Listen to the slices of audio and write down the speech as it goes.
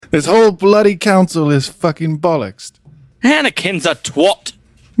This whole bloody council is fucking bollocks. Anakin's a twat.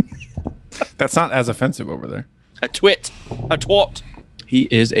 That's not as offensive over there. A twit. A twat. He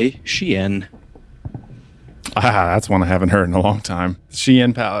is a Sheehan. That's one I haven't heard in a long time.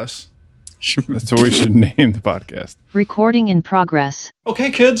 Sheehan Palace. That's what we should name the podcast. Recording in progress.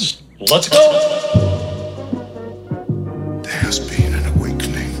 Okay, kids, let's go. There has been an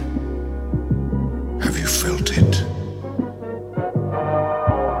awakening. Have you felt it?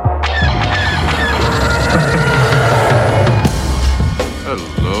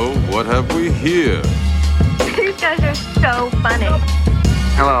 Hello, what have we here? You guys are so funny.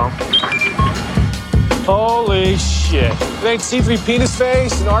 Hello. Holy shit. It ain't C3 penis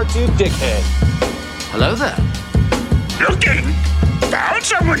face and R2 dickhead. Hello there. Looking? Found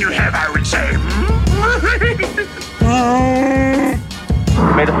someone you have, I would say.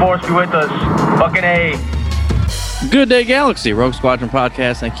 May the force be with us. Fucking A. Good day, Galaxy. Rogue Squadron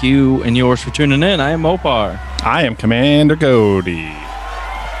Podcast. Thank you and yours for tuning in. I am Mopar. I am Commander Cody.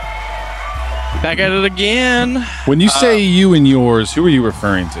 Back at it again. When you say you and yours, who are you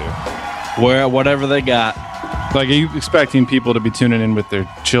referring to? Where whatever they got. Like, are you expecting people to be tuning in with their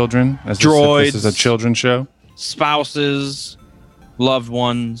children? As Droids. This is a children's show? Spouses, loved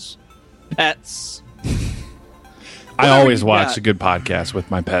ones, pets. I Whatever always you watch got. a good podcast with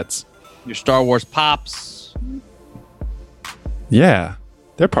my pets. Your Star Wars pops. Yeah,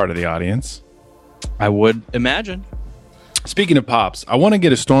 they're part of the audience. I would imagine. Speaking of pops, I want to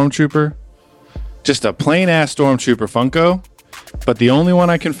get a Stormtrooper. Just a plain-ass Stormtrooper Funko. But the only one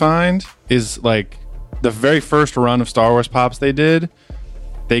I can find is, like, the very first run of Star Wars Pops they did.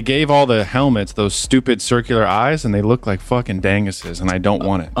 They gave all the helmets those stupid circular eyes, and they look like fucking danguses, and I don't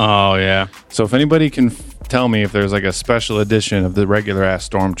want it. Oh, yeah. So if anybody can tell me if there's, like, a special edition of the regular-ass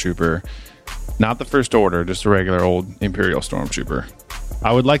Stormtrooper, not the First Order, just a regular old Imperial Stormtrooper,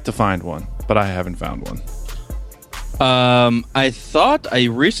 I would like to find one, but I haven't found one. I thought I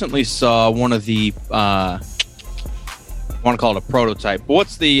recently saw one of the, I want to call it a prototype. But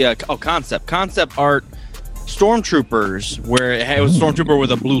what's the, concept art Stormtroopers, where it was Stormtrooper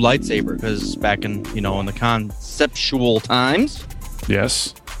with a blue lightsaber, because back in, in the conceptual times,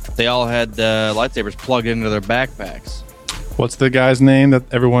 Yes. they all had lightsabers plugged into their backpacks. What's the guy's name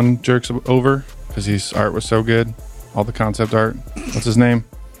that everyone jerks over? Because his art was so good. All the concept art. What's his name?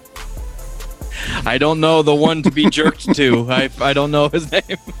 I don't know the one to be jerked to. I don't know his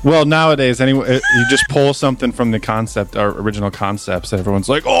name. Well, nowadays, anyway, you just pull something from the concept or original concepts, and everyone's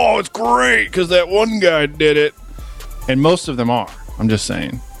like, "Oh, it's great because that one guy did it," and most of them are. I'm just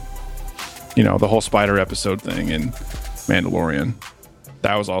saying, the whole spider episode thing in Mandalorian,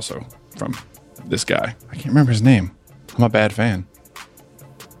 that was also from this guy. I can't remember his name. I'm a bad fan.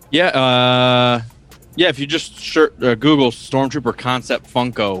 Yeah, if you just Google Stormtrooper Concept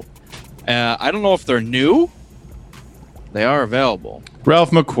Funko, I don't know if they're new. They are available.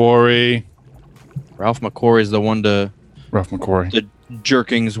 Ralph McQuarrie. Ralph McQuarrie is the one to Ralph McQuarrie. the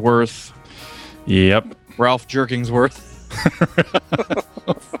Jerkingsworth. Yep. Ralph Jerkingsworth.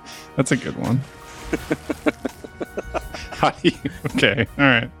 That's a good one. Okay, all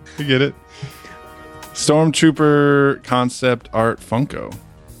right. I get it. Stormtrooper concept art Funko.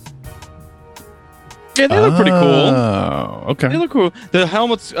 Yeah, they look pretty cool. Oh, okay. They look cool. The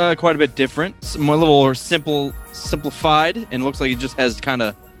helmet's quite a bit different. It's more a little more simplified, and looks like it just has kind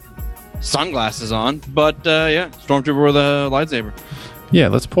of sunglasses on. But yeah, Stormtrooper with a lightsaber. Yeah,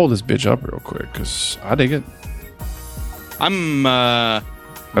 let's pull this bitch up real quick because I dig it. I'm That's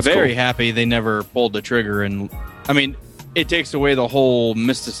very cool. happy they never pulled the trigger, and I mean, it takes away the whole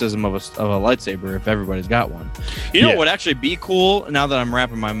mysticism of a lightsaber if everybody's got one. You know Yeah. what would actually be cool, now that I'm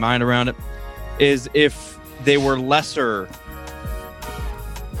wrapping my mind around it, is if they were lesser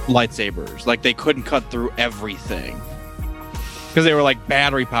lightsabers, like they couldn't cut through everything. Because they were like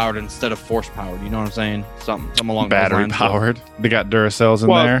battery powered instead of force powered. You know what I'm saying? Something along those Battery lines. powered. They got Duracells in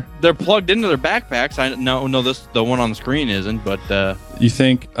Well, there. they're plugged into their backpacks. I no, the one on the screen isn't, but You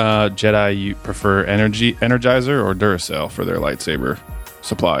think Jedi you prefer Energizer or Duracell for their lightsaber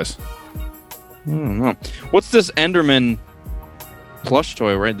supplies? I don't know. What's this Enderman plush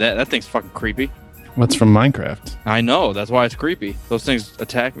toy? Right, that thing's fucking creepy. What's from Minecraft? I know. That's why it's creepy. Those things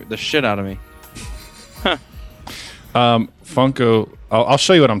attack the shit out of me. Funko. I'll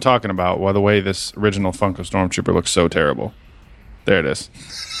show you what I'm talking about. By the way, this original Funko Stormtrooper looks so terrible. There it is.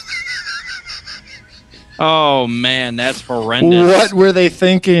 Oh man, that's horrendous. What were they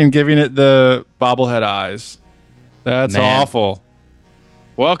thinking, giving it the bobblehead eyes? That's Man. awful.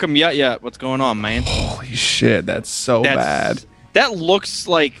 Welcome, yeah. What's going on, man? Holy shit, that's so bad. That looks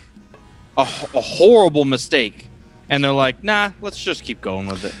like a horrible mistake. and they're like, nah, let's just keep going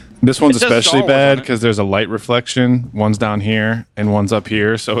with it. This one's It says especially Star Wars bad on it. because there's a light reflection. One's down here and one's up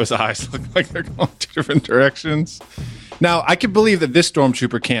here, so his eyes look like they're going two different directions. Now, I could believe that this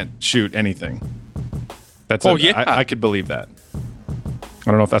stormtrooper can't shoot anything. I could believe that. I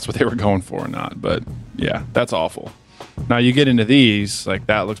don't know if that's what they were going for or not, but yeah, that's awful. Now you get into these, like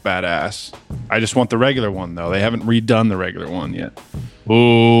that looks badass. I just want the regular one though. They haven't redone the regular one yet.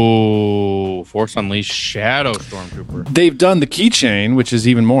 Ooh, Force Unleashed Shadow Stormtrooper. They've done the keychain, which is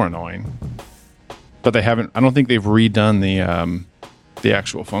even more annoying. But they haven't. I don't think they've redone the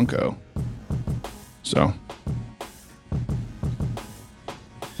actual Funko. So,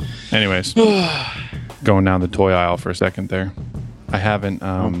 anyways, going down the toy aisle for a second there. I haven't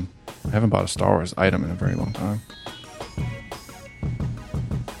bought a Star Wars item in a very long time.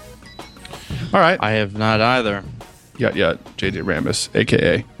 All right, I have not either. Yut JJ Rambus,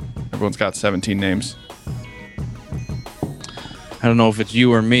 aka everyone's got 17 names. I don't know if it's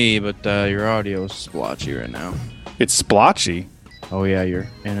you or me, but your audio is splotchy right now. It's splotchy. Oh yeah, you're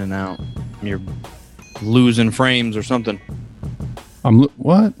in and out. You're losing frames or something.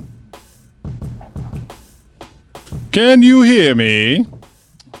 What? Can you hear me?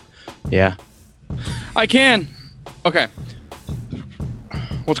 Yeah, I can. Okay,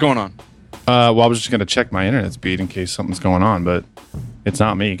 what's going on? Well, I was just going to check my internet speed in case something's going on, but it's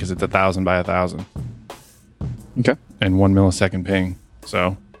not me because it's 1,000 by 1,000. Okay. And 1 millisecond ping.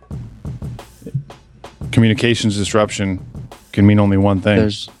 So, communications disruption can mean only one thing.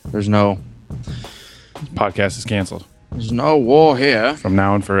 There's no Podcast is canceled. There's no war here. From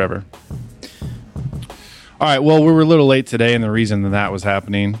now and forever. All right, well, we were a little late today, and the reason that was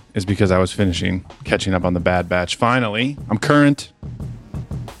happening is because I was catching up on the Bad Batch. Finally, I'm current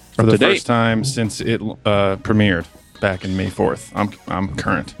for the first time since it premiered back in May 4th. I'm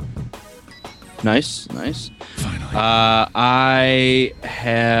current. Nice. Finally. I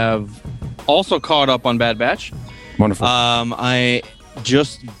have also caught up on Bad Batch. Wonderful. I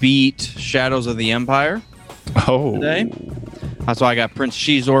just beat Shadows of the Empire today. So I got Prince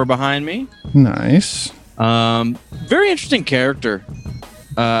Shizor behind me. Nice. Very interesting character.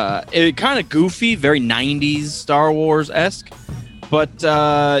 It kind of goofy, very 90s Star Wars-esque. But,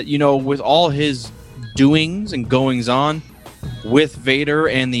 with all his doings and goings on with Vader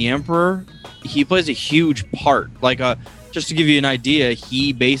and the Emperor, he plays a huge part. Just to give you an idea,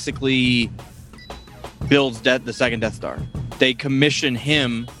 he basically builds the second Death Star. They commission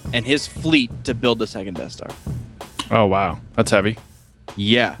him and his fleet to build the second Death Star. Oh, wow. That's heavy.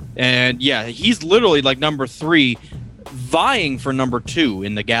 Yeah. And, he's literally like number 3, vying for number 2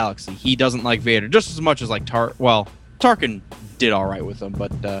 in the galaxy. He doesn't like Vader just as much as like Tarkin did all right with him,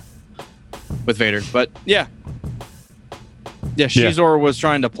 but with Vader. But Shizor was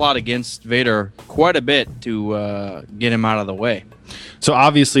trying to plot against Vader quite a bit to get him out of the way. So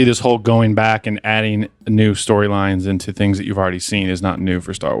obviously this whole going back and adding new storylines into things that you've already seen is not new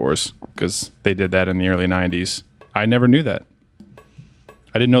for Star Wars, because they did that in the early 90s. I never knew that.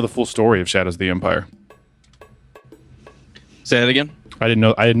 I didn't know the full story of Shadows of the Empire. Say that again? I didn't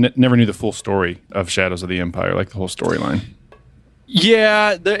know. Never knew the full story of Shadows of the Empire, like the whole storyline.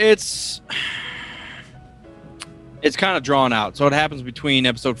 Yeah, it's kind of drawn out. So it happens between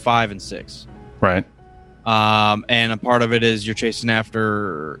episode 5 and 6. Right. And a part of it is you're chasing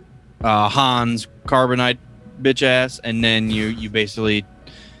after Han's carbonite bitch ass, and then you basically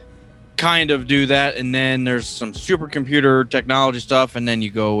kind of do that, and then there's some supercomputer technology stuff, and then you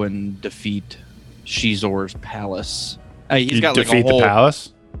go and defeat Shizor's palace. He's got like a whole the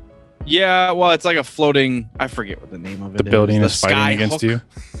palace. Yeah, well, it's like a floating. I forget what the name of it is. The building is fighting against you.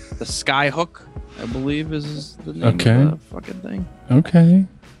 The Skyhook, I believe, is the name of the fucking thing. Okay.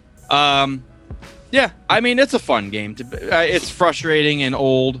 Yeah, I mean, it's a fun game. It's frustrating and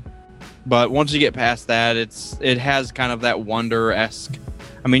old, but once you get past that, it has kind of that Wonder-esque.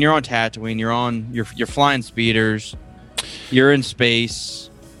 I mean, you're on Tatooine, you're flying speeders, you're in space.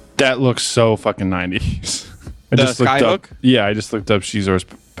 That looks so fucking 90s. I just looked up Shizor's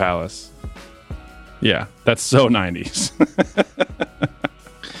palace. Yeah, that's so 90s.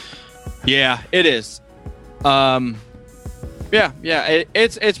 Yeah, it is.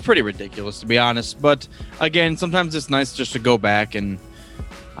 It's pretty ridiculous, to be honest. But again, sometimes it's nice just to go back and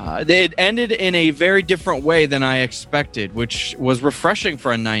it ended in a very different way than I expected, which was refreshing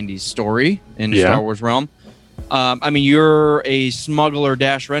for a 90s story in Star Wars realm. I mean, you're a smuggler,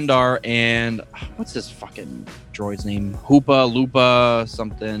 Dash Rendar, and what's this fucking droid's name? Hoopa, Lupa,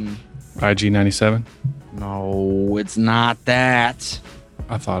 something. IG-97? No, it's not that.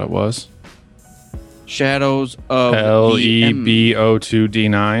 I thought it was. Shadows of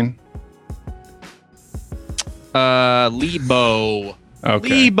LEB02D9. Lebo.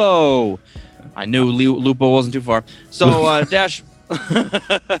 Okay. Lebo. I knew Lupa wasn't too far. So Dash.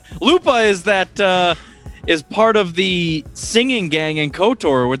 Lupa is that is part of the singing gang in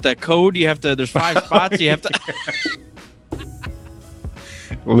KOTOR with that code. You have to. There's 5 spots. You have to.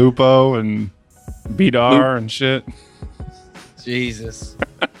 Lupo and Bidar and shit. Jesus.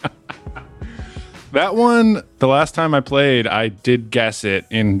 That one, the last time I played, I did guess it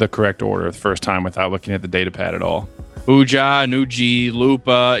in the correct order the first time without looking at the data pad at all. Uja, Nuji,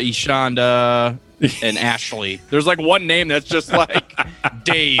 Lupa, Ishanda, and Ashley. There's like one name that's just like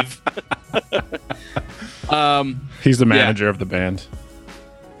Dave. He's the manager of the band.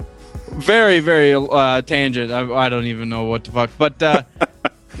 Very, very tangent. I don't even know what the fuck. But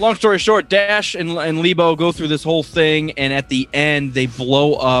long story short, Dash and Lebo go through this whole thing, and at the end, they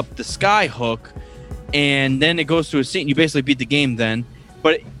blow up the Skyhook, and then it goes to a scene. You basically beat the game then,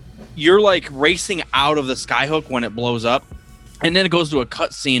 but you're like racing out of the Skyhook when it blows up, and then it goes to a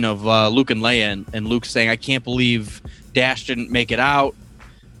cut scene of Luke and Leia, and Luke saying, "I can't believe Dash didn't make it out.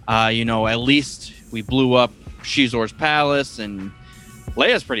 At least we blew up Shizor's palace," and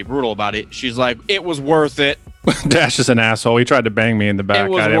Leia's pretty brutal about it. She's like, "It was worth it." Dash is an asshole. He tried to bang me in the back.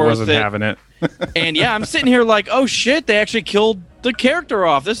 I wasn't having it. And yeah, I'm sitting here like, oh shit, they actually killed the character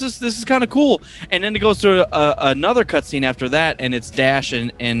off. This is kind of cool. And then it goes to another cutscene after that, and it's Dash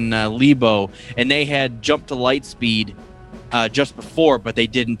and Lebo, and they had jumped to light speed just before, but they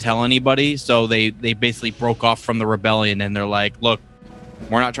didn't tell anybody. So they basically broke off from the rebellion, and they're like, look,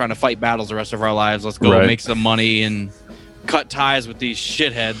 we're not trying to fight battles the rest of our lives. Let's go make some money and cut ties with these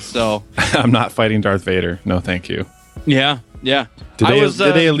shitheads. So I'm not fighting Darth Vader. No, thank you. Yeah. Did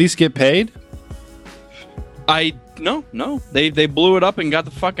they at least get paid? No. They blew it up and got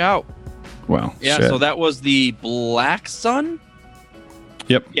the fuck out. Well, yeah. shit. So that was the Black Sun.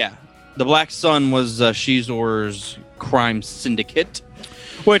 Yep. Yeah, the Black Sun was Shizor's crime syndicate,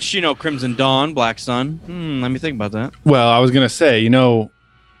 which Crimson Dawn, Black Sun. Let me think about that. Well, I was gonna say,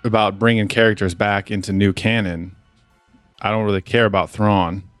 about bringing characters back into new canon. I don't really care about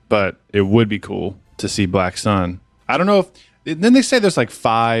Thrawn, but it would be cool to see Black Sun. I don't know if... Then they say there's like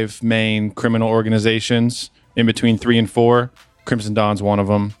 5 main criminal organizations in between 3 and 4. Crimson Dawn's one of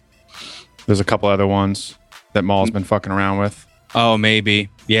them. There's a couple other ones that Maul's been fucking around with. Oh, maybe.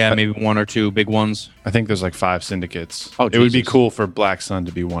 Yeah, maybe 1 or 2 big ones. I think there's like 5 syndicates. Oh, it would be cool for Black Sun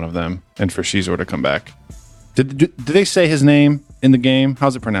to be one of them and for Shizor to come back. Did they say his name in the game?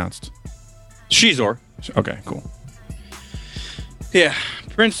 How's it pronounced? Shizor. Okay, cool. Yeah,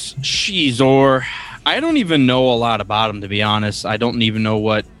 Prince Shizor. I don't even know a lot about him, to be honest. I don't even know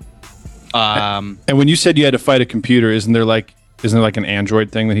what. And when you said you had to fight a computer, isn't there like an android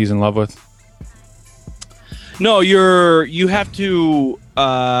thing that he's in love with? No, you have to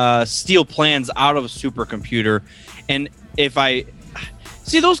steal plans out of a supercomputer, and if I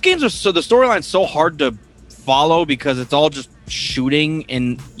see those games the storyline's so hard to follow because it's all just shooting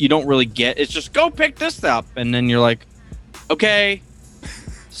and you don't really get. It's just go pick this up, and then you're like, okay.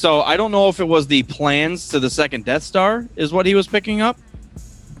 So I don't know if it was the plans to the second Death Star is what he was picking up.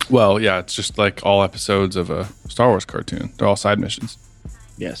 Well, yeah, it's just like all episodes of a Star Wars cartoon. They're all side missions.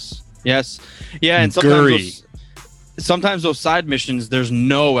 Yes. Yeah, and sometimes those side missions, there's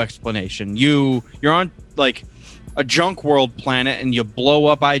no explanation. You're on like a junk world planet and you blow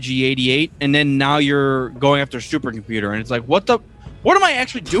up IG-88, and then now you're going after a supercomputer, and it's like, what am I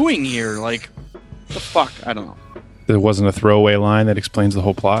actually doing here? Like, the fuck? I don't know. There wasn't a throwaway line that explains the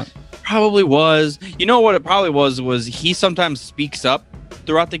whole plot? Probably was. You know what it probably was he sometimes speaks up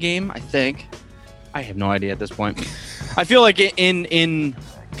throughout the game, I think. I have no idea at this point. I feel like in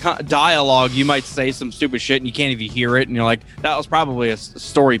dialogue, you might say some stupid shit and you can't even hear it, and you're like, that was probably a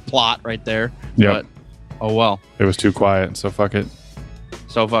story plot right there. Yeah. But, oh well. It was too quiet, so fuck it.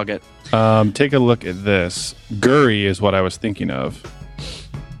 Take a look at this. Guri is what I was thinking of,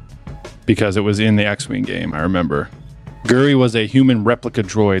 because it was in the X-Wing game, I remember. Guri was a human replica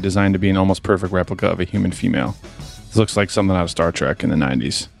droid designed to be an almost perfect replica of a human female. This looks like something out of Star Trek in the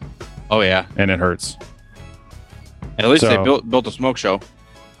 90s. Oh, yeah. And it hurts. At least they built a smoke show.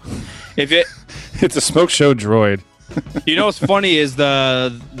 It's a smoke show droid. You know what's funny is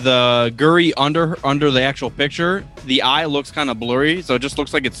the Guri under the actual picture, the eye looks kind of blurry, so it just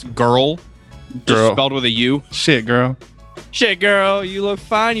looks like it's girl. Just spelled with a U. Shit, girl. Shit, girl, you look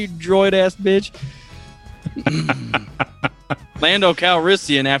fine, you droid-ass bitch. Lando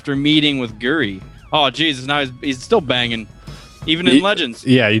Calrissian after meeting with Guri. Oh, Jesus, now he's still banging. Even in Legends.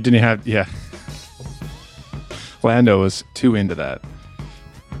 Yeah, you didn't have... Yeah. Lando was too into that.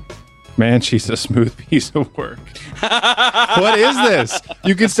 Man, she's a smooth piece of work. What is this?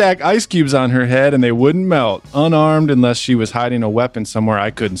 You could stack ice cubes on her head and they wouldn't melt. Unarmed, unless she was hiding a weapon somewhere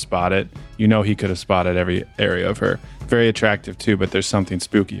I couldn't spot it. You know he could have spotted every area of her. Very attractive too, but there's something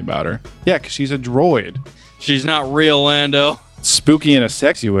spooky about her. Yeah, because she's a droid. She's not real, Lando. Spooky in a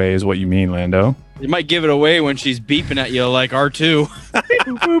sexy way is what you mean, Lando. You might give it away when she's beeping at you like R2.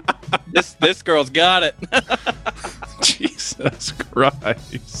 Boop, boop. This girl's got it. Jesus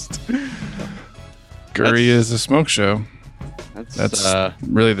Christ. Guri is a smoke show. That's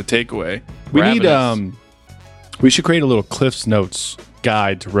really the takeaway. We need we should create a little Cliff's Notes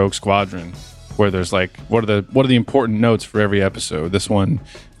guide to Rogue Squadron where there's like what are the important notes for every episode. This one,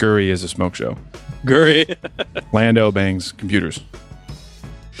 Guri is a smoke show. Guri. Lando bangs computers.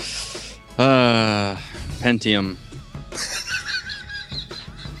 Pentium.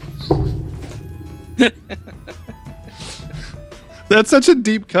 That's such a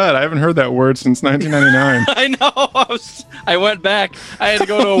deep cut. I haven't heard that word since 1999. I know. I went back. I had to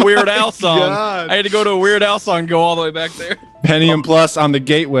go to a Weird Al song. God. I had to go to a Weird Al song and go all the way back there. Pentium Plus on the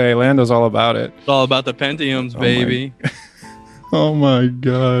gateway. Lando's all about it. It's all about the Pentiums, baby. Oh my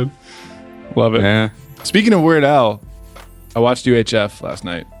God. Love it. Yeah. Speaking of Weird Al, I watched UHF last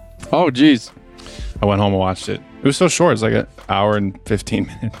night. Oh, geez. I went home and watched it. It was so short. It's like an hour and 15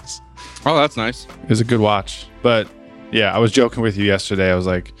 minutes. Oh, that's nice. It was a good watch. But yeah, I was joking with you yesterday. I was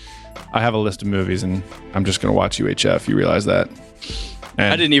like, I have a list of movies and I'm just going to watch UHF. You realize that?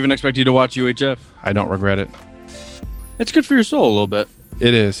 And I didn't even expect you to watch UHF. I don't regret it. It's good for your soul a little bit.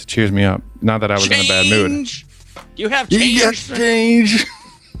 It is. It cheers me up. Not that I was in a bad mood. You have change. Change.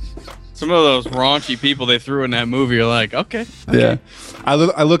 Some of those raunchy people they threw in that movie are like, okay. Yeah.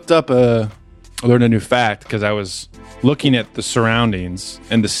 I looked up I learned a new fact because I was looking at the surroundings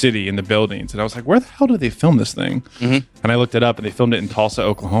and the city and the buildings, and I was like, where the hell did they film this thing? Mm-hmm. And I looked it up, and they filmed it in Tulsa,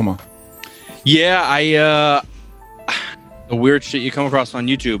 Oklahoma. Yeah, the weird shit you come across on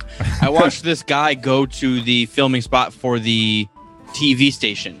YouTube. I watched this guy go to the filming spot for the TV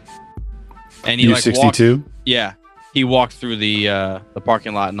station. And he U62? Yeah. He walked through the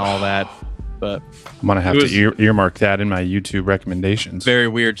parking lot and all that. But I'm going to have to earmark that in my YouTube recommendations. Very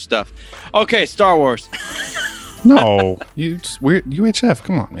weird stuff. Okay, Star Wars. No, weird UHF.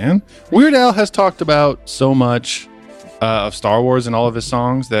 Come on, man. Weird Al has talked about so much of Star Wars in all of his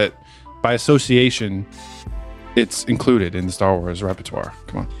songs that by association, it's included in the Star Wars repertoire.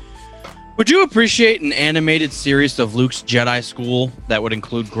 Come on. Would you appreciate an animated series of Luke's Jedi School that would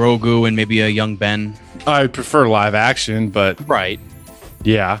include Grogu and maybe a young Ben? I prefer live action, but right.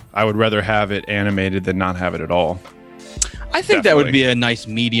 Yeah, I would rather have it animated than not have it at all. I think that would be a nice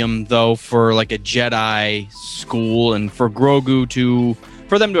medium, though, for like a Jedi school and for Grogu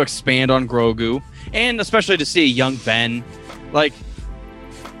for them to expand on Grogu, and especially to see a young Ben, like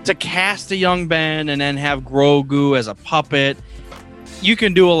to cast a young Ben and then have Grogu as a puppet. You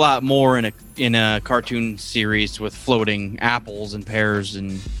can do a lot more in a cartoon series with floating apples and pears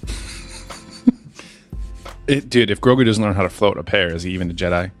and. Dude, if Grogu doesn't learn how to float a pear, is he even a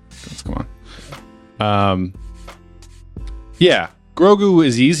Jedi? Come on. Yeah, Grogu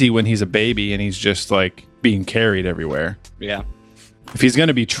is easy when he's a baby and he's just like being carried everywhere. Yeah. If he's going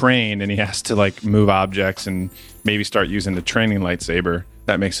to be trained and he has to like move objects and maybe start using the training lightsaber,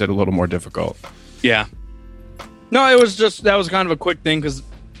 that makes it a little more difficult. Yeah. No, that was kind of a quick thing because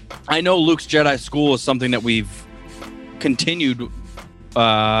I know Luke's Jedi School is something that we've continued,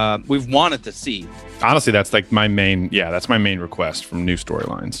 we've wanted to see. Honestly, that's like my main request from new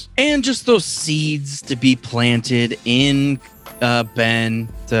storylines. And just those seeds to be planted in Ben,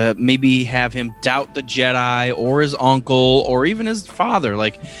 to maybe have him doubt the Jedi or his uncle or even his father.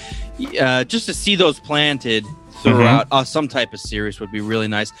 Like, just to see those planted throughout some type of series would be really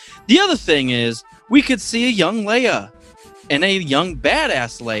nice. The other thing is, we could see a young Leia and a young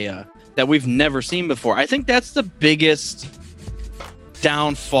badass Leia that we've never seen before. I think that's the biggest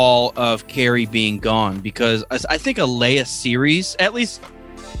downfall of Carrie being gone, because I think a Leia series, at least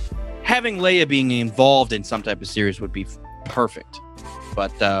having Leia being involved in some type of series, would be perfect.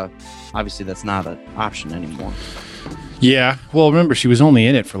 But obviously that's not an option anymore. Yeah, well, remember, she was only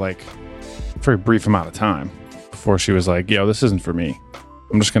in it for like a very brief amount of time before she was like, yo, this isn't for me.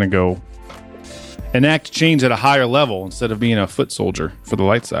 I'm just going to go enact change at a higher level instead of being a foot soldier for the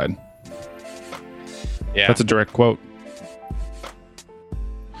light side. Yeah. That's a direct quote.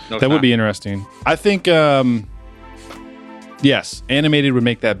 That would be interesting. I think, yes, animated would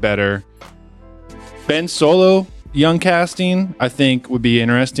make that better. Ben Solo, young casting, I think would be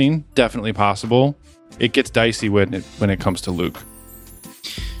interesting. Definitely possible. It gets dicey when it comes to Luke.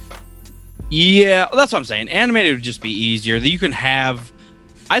 Yeah, that's what I'm saying. Animated would just be easier. You can have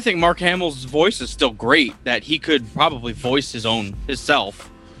I think Mark Hamill's voice is still great. That he could probably voice himself.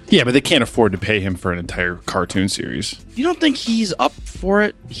 Yeah, but they can't afford to pay him for an entire cartoon series. You don't think he's up for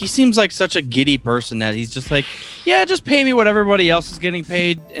it? He seems like such a giddy person that he's just like, yeah, just pay me what everybody else is getting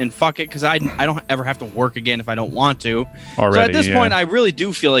paid and fuck it, because I don't ever have to work again if I don't want to. Already, so at this point, I really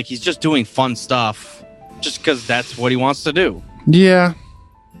do feel like he's just doing fun stuff just because that's what he wants to do. Yeah.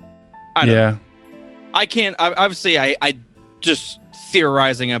 I don't know. I can't. Obviously, I just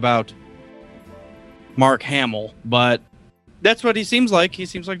theorizing about Mark Hamill, but that's what he seems like. He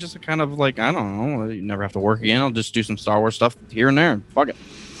seems like just a kind of like, I don't know, you never have to work again. I'll just do some Star Wars stuff here and there and fuck it.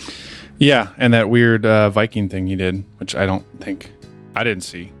 Yeah, and that weird Viking thing he did, which I didn't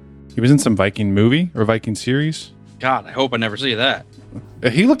see. He was in some Viking movie or Viking series. God, I hope I never see that.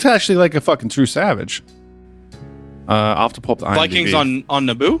 He looked actually like a fucking true savage. I'll have to pull up the IMDb. Vikings on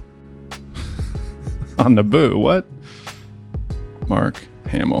Naboo? On Naboo, what? Mark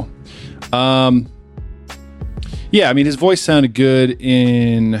Hamill. Yeah, I mean, his voice sounded good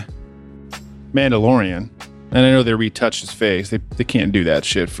in Mandalorian. And I know they retouched his face. They can't do that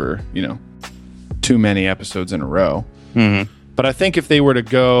shit for, too many episodes in a row. Mm-hmm. But I think if they were to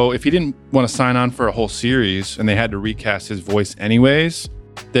go, if he didn't want to sign on for a whole series and they had to recast his voice anyways,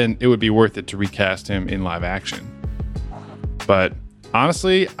 then it would be worth it to recast him in live action. But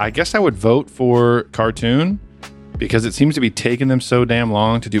honestly, I guess I would vote for cartoon because it seems to be taking them so damn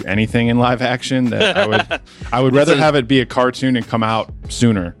long to do anything in live action that I would rather have it be a cartoon and come out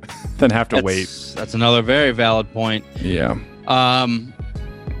sooner than have to wait. That's another very valid point. Yeah.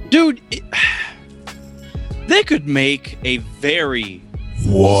 Dude, they could make a very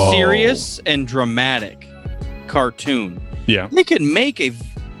serious and dramatic cartoon. Yeah. They could make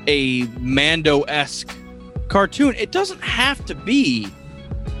a Mando-esque cartoon. It doesn't have to be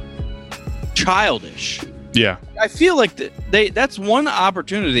childish. Yeah. I feel like that's one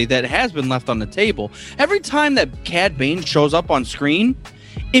opportunity that has been left on the table. Every time that Cad Bane shows up on screen,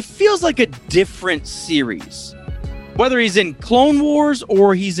 it feels like a different series. Whether he's in Clone Wars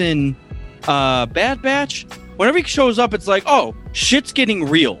or he's in Bad Batch, whenever he shows up, it's like, oh, shit's getting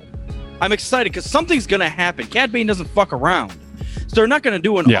real. I'm excited because something's going to happen. Cad Bane doesn't fuck around. So they're not going to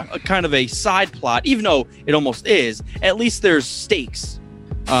do a kind of a side plot, even though it almost is. At least there's stakes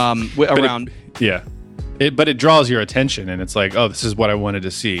around. But it draws your attention, and it's like, oh, this is what I wanted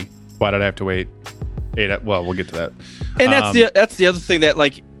to see. Why did I have to wait? Well, we'll get to that. And that's the other thing that,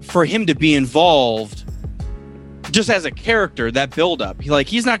 like, for him to be involved, just as a character, that build up,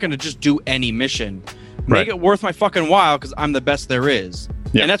 he's not going to just do any mission. Make it worth my fucking while because I'm the best there is.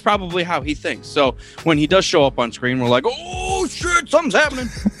 Yeah. And that's probably how he thinks. So when he does show up on screen, we're like, oh, shit, something's happening.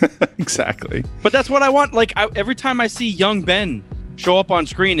 Exactly. But that's what I want. Like, every time I see young Ben show up on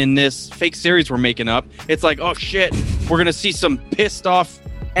screen in this fake series we're making up, it's like, oh, shit, we're going to see some pissed off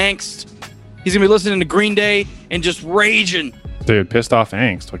angst. He's going to be listening to Green Day and just raging. Dude, pissed off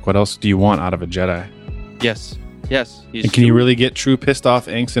angst. Like, what else do you want out of a Jedi? Yes. And can you really get true pissed off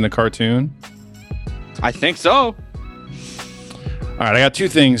angst in a cartoon? I think so. All right, I got two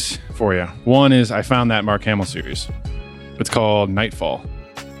things for you. One is I found that Mark Hamill series. It's called Nightfall.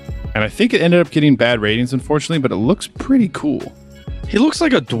 And I think it ended up getting bad ratings, unfortunately, but it looks pretty cool. He looks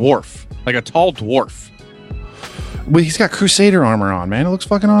like a dwarf, like a tall dwarf. Well, he's got Crusader armor on, man. It looks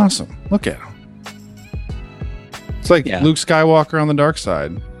fucking awesome. Look at him. It's like Luke Skywalker on the dark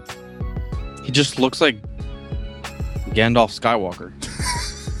side. He just looks like Gandalf Skywalker.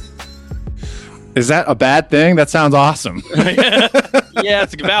 Is that a bad thing? That sounds awesome. Yeah,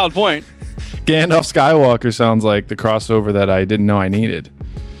 it's a valid point. Gandalf Skywalker sounds like the crossover that I didn't know I needed.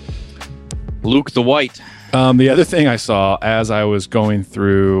 Luke the White. The other thing I saw as I was going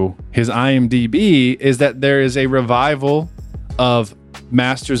through his IMDb is that there is a revival of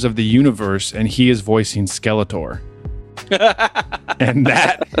Masters of the Universe, and he is voicing Skeletor. And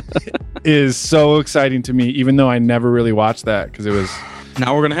that is so exciting to me, even though I never really watched that because it was...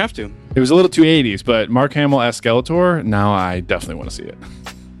 Now we're going to have to. It was a little too 80s, but Mark Hamill as Skeletor, now I definitely want to see it.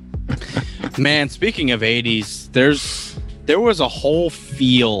 Man, speaking of 80s, there was a whole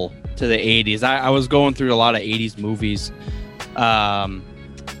feel to the 80s. I was going through a lot of 80s movies. Man,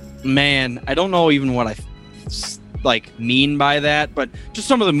 I don't know even what I mean by that, but just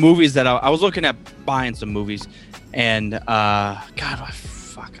some of the movies that I was looking at buying some movies, and I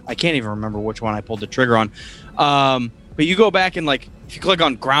can't even remember which one I pulled the trigger on. But you go back and if you click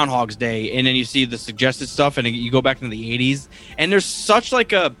on Groundhog's Day and then you see the suggested stuff and you go back into the 80s, and there's such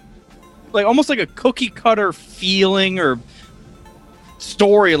almost like a cookie cutter feeling or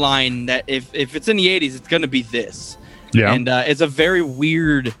storyline that if it's in the 80s, it's going to be this. Yeah. And it's a very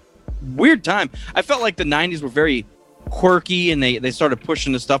weird time. I felt like the 90s were very quirky and they started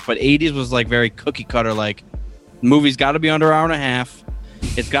pushing the stuff, but 80s was like very cookie cutter. Like, movie's got to be under an hour and a half.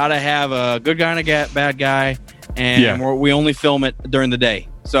 It's got to have a good guy and a bad guy, and we only film it during the day.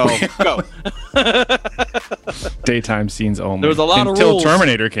 So go. Daytime scenes only. There was a lot of until rules.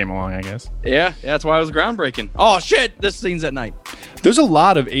 Terminator came along, I guess. Yeah, that's why it was groundbreaking. Oh shit, this scene's at night. There's a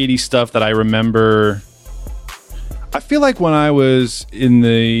lot of 80s stuff that I remember. I feel like when I was in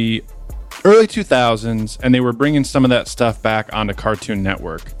the early 2000s and they were bringing some of that stuff back onto Cartoon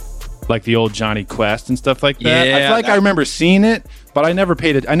Network, like the old Johnny Quest and stuff like that. Yeah, I feel like I remember seeing it, but I never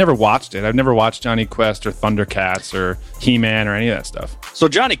paid it. I never watched it. I've never watched Johnny Quest or Thundercats or He-Man or any of that stuff. So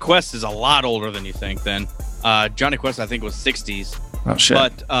Johnny Quest is a lot older than you think. Then Johnny Quest, I think, was 60s. Oh shit!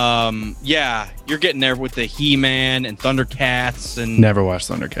 But yeah, you're getting there with the He-Man and Thundercats and Never watched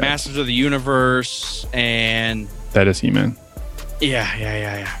Thundercats. Masters of the Universe and That is He-Man.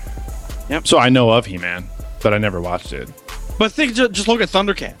 yeah. So I know of He-Man, but I never watched it. But just look at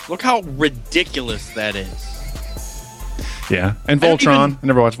Thundercats. Look how ridiculous that is. Yeah, and I don't Voltron. I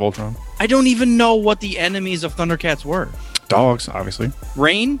never watched Voltron. I don't even know what the enemies of Thundercats were. Dogs, obviously.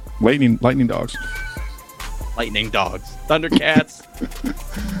 Rain, Lightning dogs. lightning dogs, Thundercats,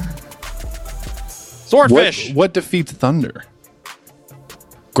 swordfish. What defeats thunder?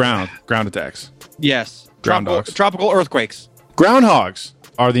 Ground attacks. Yes, Ground dogs. tropical earthquakes. Groundhogs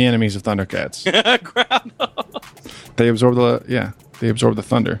are the enemies of Thundercats. They absorb the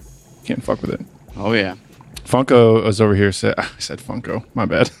thunder. Can't fuck with it. Oh yeah. Funko was over here. I said Funko. My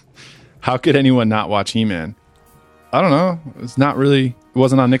bad. How could anyone not watch He-Man? I don't know. It's not really. It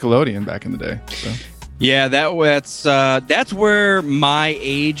wasn't on Nickelodeon back in the day. So. Yeah, that's where my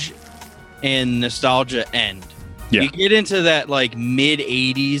age and nostalgia end. Yeah. You get into that like mid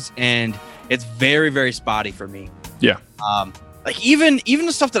 80s and it's very, very spotty for me. Yeah. Like even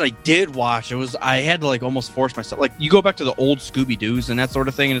the stuff that I did watch, I had to like almost force myself. Like you go back to the old Uh, Scooby-Doos and that sort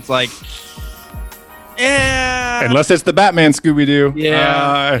of thing, and it's like, yeah. Unless it's the Batman Scooby-Doo.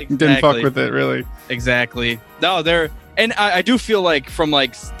 Yeah, Didn't fuck exactly. with it really. Exactly. No, and I do feel like from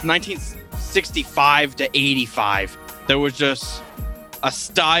like 1965 to 85, there was just a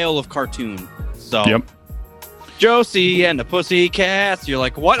style of cartoon. So Yep. Josie and the Pussycats. You're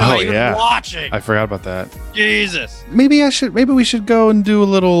like, what am I even watching? I forgot about that. Jesus. Maybe we should go and do a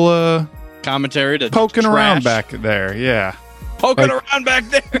little Commentary to poking around trash. back there. Yeah. Poking like- around back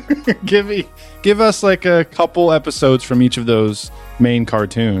there. Give us like a couple episodes from each of those main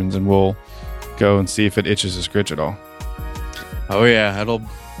cartoons and we'll go and see if it itches a scritch at all. Oh yeah,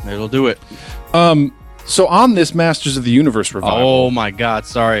 it'll do it. So on this Masters of the Universe revival. Oh my God,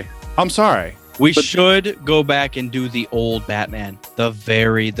 sorry. I'm sorry. We should go back and do the old Batman, the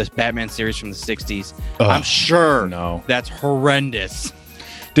Batman series from the 60s. I'm sure that's horrendous.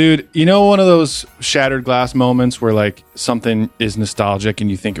 Dude, you know one of those shattered glass moments where like something is nostalgic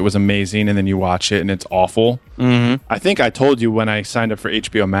and you think it was amazing and then you watch it and it's awful? Mm-hmm. I think I told you when I signed up for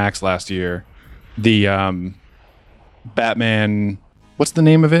HBO Max last year, the Batman, what's the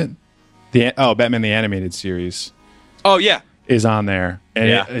name of it? Batman the Animated Series Oh yeah. is on there. And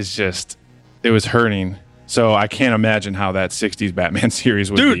Yeah. it was hurting. So I can't imagine how that 60s Batman series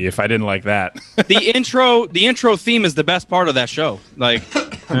would Dude. be if I didn't like that. The intro theme is the best part of that show. Like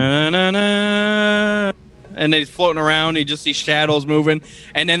na-na-na, and they're floating around, you just see shadows moving,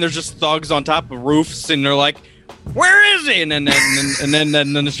 and then there's just thugs on top of roofs and they're like, where is he? And then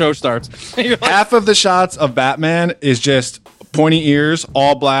the show starts. You're like, Half of the shots of Batman is just pointy ears,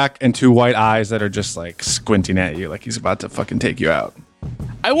 all black, and two white eyes that are just like squinting at you like he's about to fucking take you out.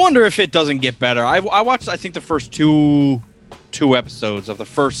 I wonder if it doesn't get better. I watched, I think, the first two episodes of the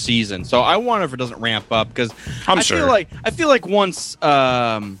first season, so I wonder if it doesn't ramp up because I feel like once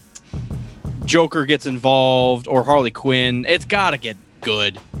Joker gets involved or Harley Quinn, it's got to get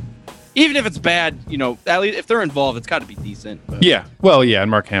good. Even if it's bad, at least if they're involved, it's got to be decent. But. Yeah. Well, yeah, and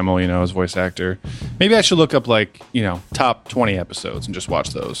Mark Hamill, as voice actor. Maybe I should look up top 20 episodes and just watch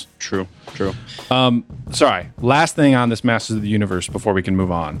those. True. Sorry, last thing on this Masters of the Universe before we can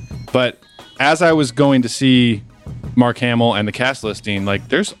move on. But as I was going to see Mark Hamill and the cast listing,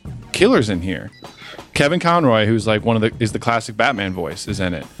 there's killers in here. Kevin Conroy, who's is the classic Batman voice, is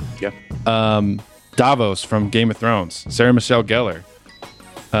in it. Yeah. Davos from Game of Thrones, Sarah Michelle Gellar,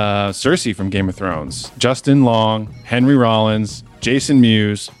 Cersei from Game of Thrones, Justin Long, Henry Rollins, Jason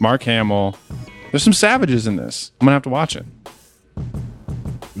Mewes, Mark Hamill. There's some savages in this. I'm gonna have to watch it.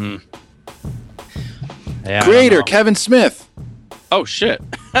 Yeah, Creator Kevin Smith. Oh shit.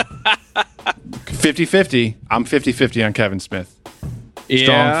 50-50. I'm 50-50 on Kevin Smith.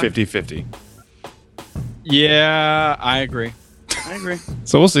 Strong 50-50. Yeah, I agree. I agree.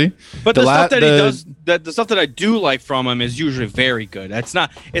 So we'll see. But the stuff that he the- does, the stuff that I do like from him is usually very good. It's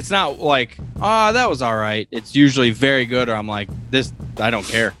not like, that was all right. It's usually very good, or I'm like, this, I don't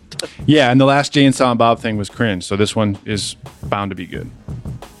care. Yeah, and the last Jay and Silent Bob thing was cringe, so this one is bound to be good.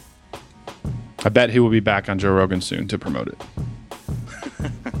 I bet he will be back on Joe Rogan soon to promote it.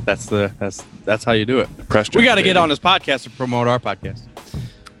 That's how you do it. Press We got to baby. get on his podcast to promote our podcast.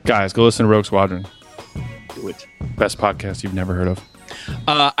 Guys, go listen to Rogue Squadron. Do it. Best podcast you've never heard of.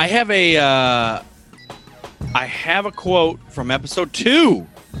 I have a quote from episode 2.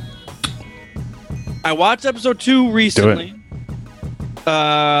 I watched episode 2 recently.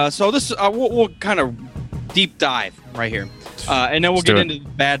 So this we'll kind of deep dive right here, and then we'll Let's do get it. into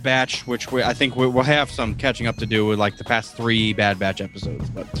Bad Batch, which I think we'll have some catching up to do with like the past 3 Bad Batch episodes.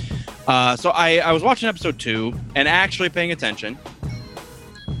 But so I was watching episode 2 and actually paying attention.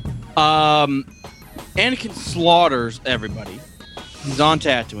 Anakin slaughters everybody. He's on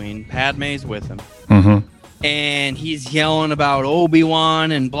Tatooine. Padme's with him. Mm-hmm. And he's yelling about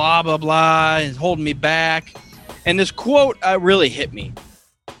Obi-Wan and blah, blah, blah. He's holding me back. And this quote really hit me.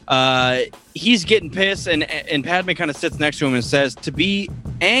 He's getting pissed, and Padme kind of sits next to him and says, to be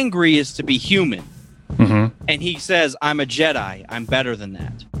angry is to be human. Mm-hmm. And he says, I'm a Jedi. I'm better than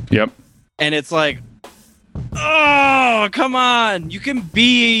that. Yep. And it's like, oh, come on. You can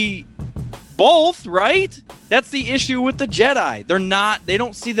be both, right? That's the issue with the Jedi. They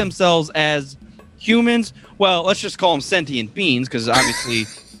don't see themselves as humans. Well, let's just call them sentient beings, because obviously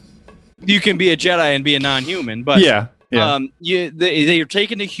you can be a Jedi and be a non-human. But Yeah. they're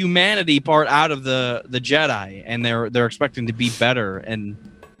taking the humanity part out of the Jedi, and they're expecting to be better. And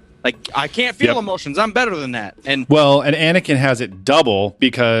like, I can't feel Yep. emotions. I'm better than that. And Well, and Anakin has it double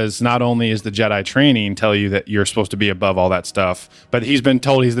because not only is the Jedi training tell you that you're supposed to be above all that stuff, but he's been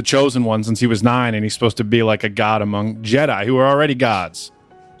told he's the chosen one since he was 9, and he's supposed to be like a god among Jedi who are already gods.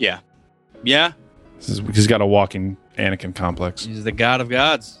 yeah, He's got a walking Anakin complex. he's the god of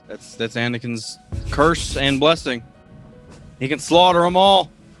gods. That's Anakin's curse and blessing. He can slaughter them all.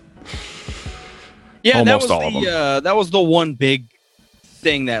 Yeah, Almost all of that was the one big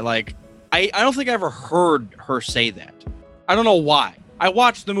thing that, like, I don't think I ever heard her say that. I don't know why. I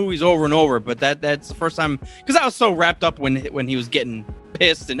watched the movies over and over, but that's the first time, because I was so wrapped up when he was getting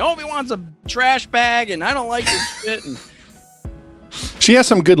pissed and Obi-Wan's a trash bag and I don't like this shit. And She has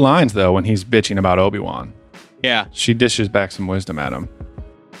some good lines though when he's bitching about Obi-Wan. yeah, She dishes back some wisdom at him.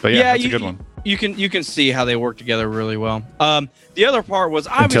 But yeah, that's a good one. You can see how they work together really well. The other part was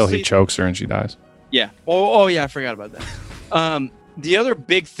Until obviously he chokes her and she dies. yeah. Oh yeah, I forgot about that. The other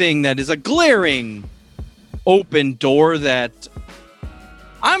big thing that is a glaring open door that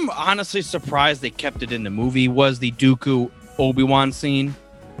I'm honestly surprised they kept it in the movie was the Dooku Obi-Wan scene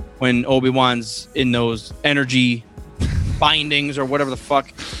when Obi-Wan's in those energy bindings or whatever the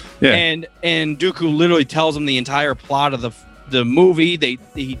fuck. Yeah. And Dooku literally tells him the entire plot of the movie.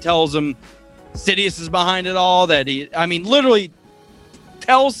 He tells him Sidious is behind it all, literally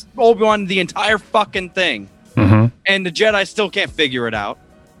tells Obi-Wan the entire fucking thing. Mm-hmm. And the Jedi still can't figure it out.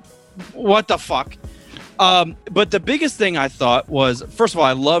 What the fuck? But the biggest thing I thought was, first of all,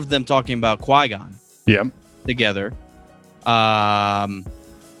 I loved them talking about Qui-Gon Yeah. together. And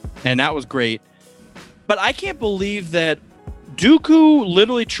that was great. But I can't believe that Dooku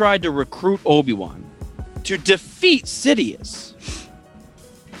literally tried to recruit Obi-Wan to defeat Sidious.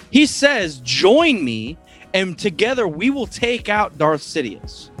 He says, join me, and together we will take out Darth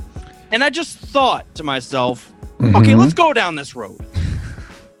Sidious. And I just thought to myself, okay, let's go down this road.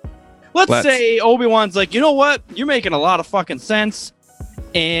 Let's say Obi-Wan's like, you know what? You're making a lot of fucking sense.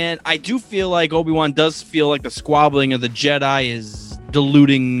 And I do feel like Obi-Wan does feel like the squabbling of the Jedi is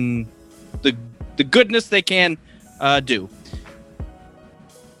diluting the goodness they can do.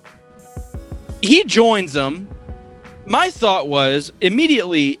 He joins them. My thought was,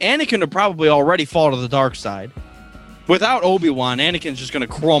 immediately, Anakin would probably already fall to the dark side. Without Obi-Wan, Anakin's just going to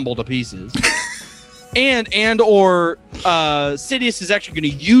crumble to pieces. or Sidious is actually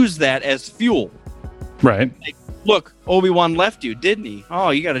going to use that as fuel. Right. Like, look, Obi-Wan left you, didn't he? Oh,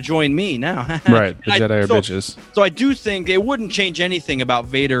 you got to join me now. Right. The Jedi are bitches. So I do think it wouldn't change anything about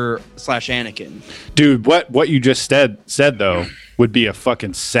Vader/Anakin. Dude, what you just said though would be a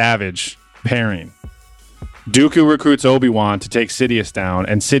fucking savage pairing. Dooku recruits Obi-Wan to take Sidious down,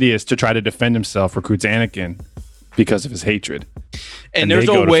 and Sidious, to try to defend himself, recruits Anakin because of his hatred. And they there's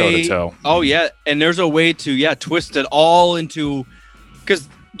go a way. toe-to-toe. Oh yeah, and there's a way to twist it all into, because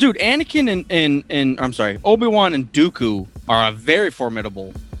dude, Anakin and I'm sorry, Obi-Wan and Dooku are a very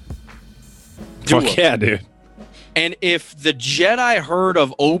formidable duo. Fuck yeah, dude. And if the Jedi heard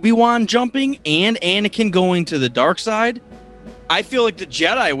of Obi-Wan jumping and Anakin going to the dark side, I feel like the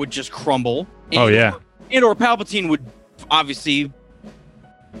Jedi would just crumble. Oh, yeah. And/or Palpatine would obviously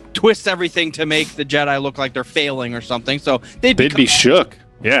twist everything to make the Jedi look like they're failing or something. So they'd be shook.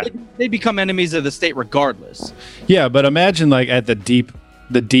 Yeah. They'd become enemies of the state regardless. Yeah, but imagine like at the deep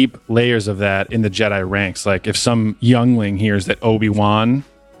layers of that in the Jedi ranks. Like if some youngling hears that Obi-Wan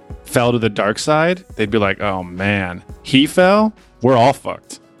fell to the dark side, they'd be like, "Oh man, he fell? We're all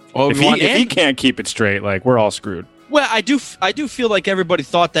fucked." If he can't keep it straight, like we're all screwed. Well, I do feel like everybody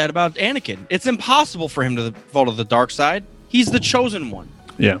thought that about Anakin. It's impossible for him to fall to the dark side. He's the chosen one.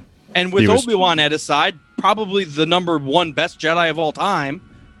 Yeah. And with Obi-Wan at his side, probably the number one best Jedi of all time,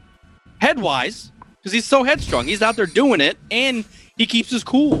 head-wise, because he's so headstrong. He's out there doing it, and he keeps his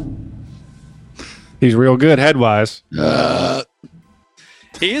cool. He's real good head-wise.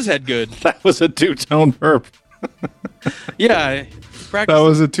 He is head good. That was a two-tone burp. Yeah. That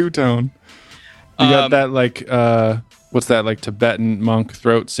was a two-tone. You got that like, what's that, like Tibetan monk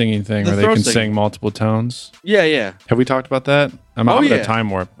throat singing thing where they can sing multiple tones? Yeah, yeah. Have we talked about that? I'm in a time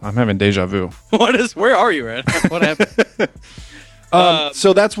warp. I'm having deja vu. Where are you at? What happened?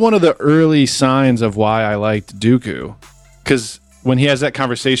 So that's one of the early signs of why I liked Dooku. Because when he has that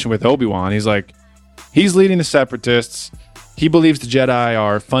conversation with Obi-Wan, he's like, he's leading the Separatists. He believes the Jedi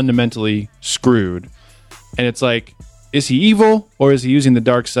are fundamentally screwed. And it's like, is he evil or is he using the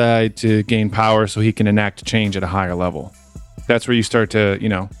dark side to gain power so he can enact change at a higher level? That's where you start to,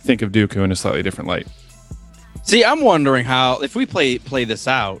 think of Dooku in a slightly different light. See, I'm wondering how, if we play this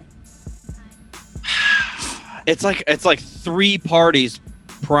out, it's like three parties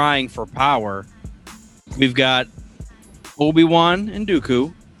prying for power. We've got Obi-Wan and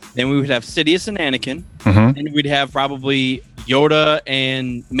Dooku, then we would have Sidious and Anakin, and we'd have probably Yoda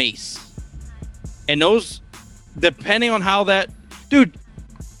and Mace. And those, depending on how that... Dude,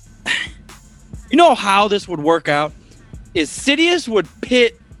 you know how this would work out? Is Sidious would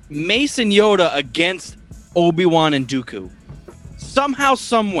pit Mace and Yoda against Obi-Wan and Dooku. Somehow,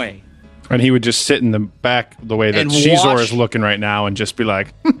 some way. And he would just sit in the back the way that Shizor is looking right now and just be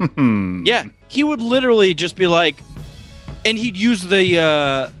like, Yeah, he would literally just be like... And he'd use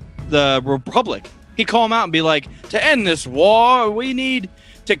the Republic. He'd call him out and be like, to end this war, we need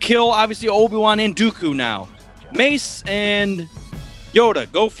to kill, obviously, Obi-Wan and Dooku now. Mace and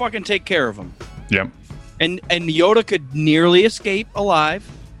Yoda, go fucking take care of him. Yeah. And Yoda could nearly escape alive.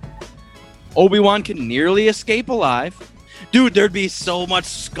 Obi-Wan could nearly escape alive. Dude, there'd be so much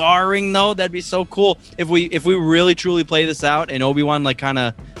scarring, though. That'd be so cool if we really truly play this out and Obi-Wan like kind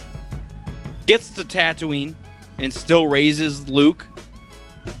of gets to Tatooine and still raises Luke,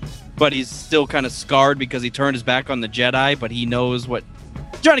 but he's still kind of scarred because he turned his back on the Jedi, but he knows what...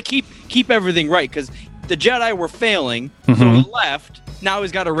 Trying to keep everything right, because the Jedi were failing, so he left. Now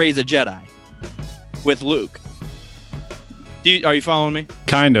he's got to raise a Jedi with Luke. Are you following me?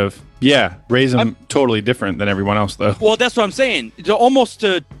 Kind of. Yeah, raise him totally different than everyone else, though. Well, that's what I'm saying.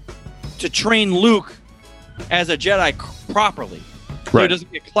 To train Luke as a Jedi properly. So he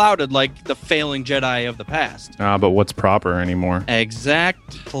doesn't get clouded like the failing Jedi of the past. But what's proper anymore?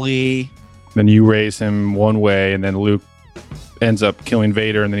 Exactly. Then you raise him one way, and then Luke ends up killing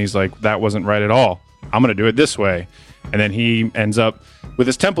Vader, and then he's like, that wasn't right at all. I'm going to do it this way. And then he ends up with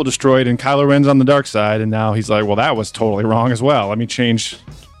his temple destroyed, and Kylo Ren's on the dark side, and now he's like, well, that was totally wrong as well. Let me change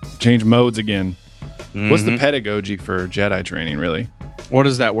modes again. What's the pedagogy for Jedi training, really? What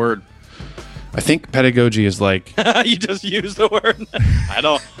is that word? I think pedagogy is like... You just used the word. I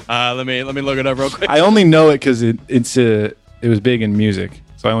don't... let me look it up real quick. I only know it because it was big in music,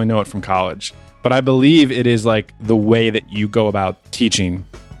 so I only know it from college. But I believe it is like the way that you go about teaching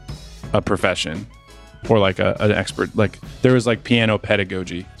a profession or like an expert. Like there is like piano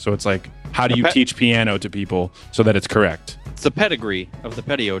pedagogy. So it's like, how do you teach piano to people so that it's correct? It's the pedigree of the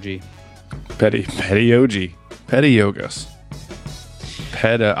pedagogy. Pedagogy. Pedagogus.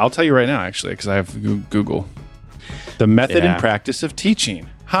 I'll tell you right now, actually, because I have Google. The method and practice of teaching.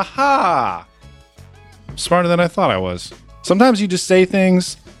 Ha! Smarter than I thought I was. Sometimes you just say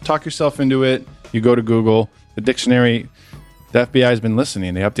things, talk yourself into it. You go to Google. The dictionary, the FBI has been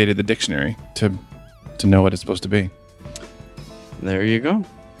listening. They updated the dictionary to know what it's supposed to be. There you go.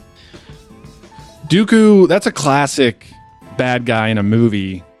 Dooku, that's a classic bad guy in a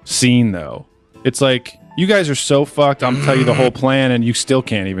movie scene, though. It's like, you guys are so fucked, I'm telling you the whole plan, and you still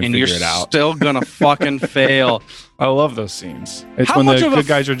can't even figure it out. And you're still gonna fucking fail. I love those scenes. It's when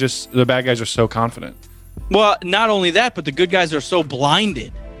the bad guys are so confident. Well, not only that, but the good guys are so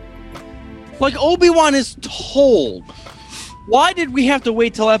blinded. Like, Obi-Wan is told. Why did we have to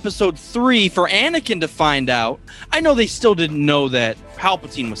wait till episode 3 for Anakin to find out? I know they still didn't know that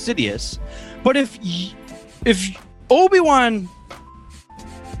Palpatine was Sidious, but if Obi-Wan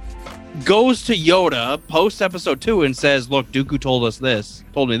goes to Yoda post episode 2 and says, "Look, Dooku told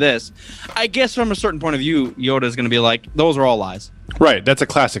me this." I guess from a certain point of view, Yoda is going to be like, "Those are all lies." Right. That's a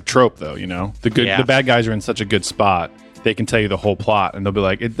classic trope, though. You know, the bad guys are in such a good spot. They can tell you the whole plot, and they'll be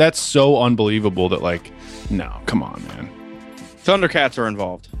like, "That's so unbelievable that, like, no, come on, man." Thundercats are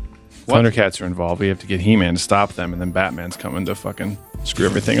involved. Thundercats are involved. We have to get He-Man to stop them, and then Batman's coming to fucking screw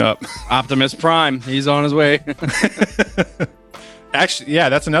everything up. Optimus Prime, he's on his way. Actually, yeah,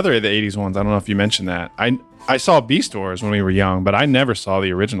 that's another of the 80s ones. I don't know if you mentioned that. I saw Beast Wars when we were young, but I never saw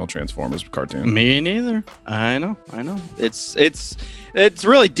the original Transformers cartoon. Me neither. I know. It's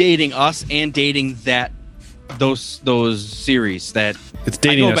really dating us and dating those series that it's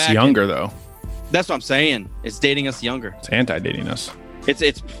dating us younger, though. That's what I'm saying. It's dating us younger. It's anti-dating us.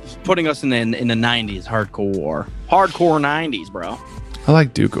 It's putting us in the 90s, hardcore 90s, bro. I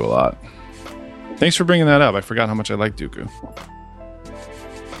like Dooku a lot. Thanks for bringing that up. I forgot how much I like Dooku.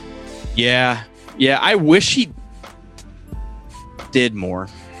 Yeah. I wish he did more.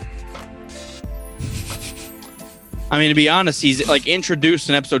 I mean, to be honest, he's like introduced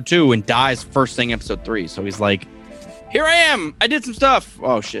in episode 2 and dies first thing episode 3. So he's like, "Here I am. I did some stuff."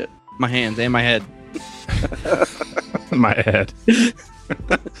 Oh shit, my hands and my head. My head.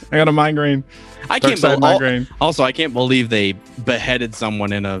 I got a migraine. I can't believe they beheaded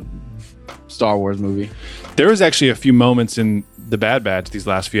someone in a Star Wars movie. There was actually a few moments in the Bad Batch these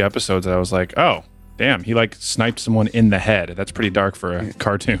last few episodes that I was like, "Oh, damn, he like sniped someone in the head." That's pretty dark for a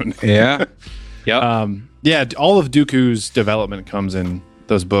cartoon. Yeah. Yep. Yeah, all of Dooku's development comes in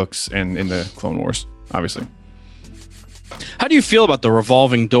those books and in the Clone Wars, obviously. How do you feel about the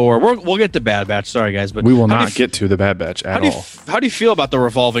revolving door? We'll get to Bad Batch. Sorry, guys, but we will not get to the Bad Batch at all. How do you feel about the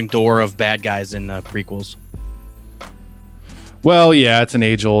revolving door of bad guys in prequels? Well, yeah, it's an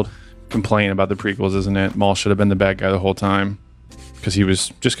age-old complaint about the prequels, isn't it? Maul should have been the bad guy the whole time because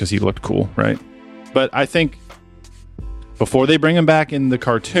he looked cool, right? But I think before they bring him back in the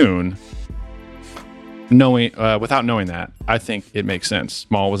cartoon, without knowing that, I think it makes sense.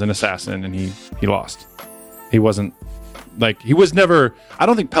 Maul was an assassin and he lost. He wasn't like he was never. I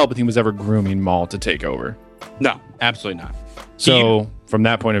don't think Palpatine was ever grooming Maul to take over. No, absolutely not. So from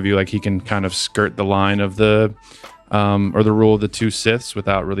that point of view, like he can kind of skirt the line of the or the rule of the two Siths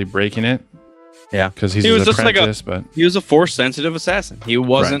without really breaking it. Yeah, because he was just apprentice, but he was a Force-sensitive assassin. He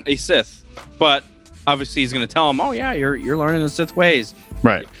wasn't a Sith, but obviously he's going to tell him, "Oh yeah, you're learning the Sith ways."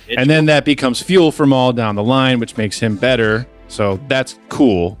 Right, and then that becomes fuel for Maul down the line, which makes him better. So that's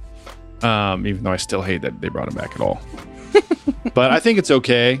cool. Even though I still hate that they brought him back at all. But I think it's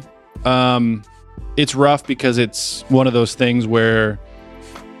okay. It's rough because it's one of those things where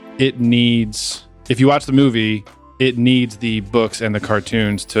it needs, if you watch the movie, it needs the books and the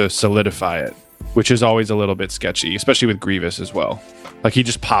cartoons to solidify it, which is always a little bit sketchy, especially with Grievous as well. Like he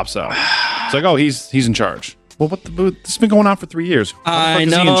just pops up. It's like, oh, he's in charge. Well, this has been going on for 3 years. I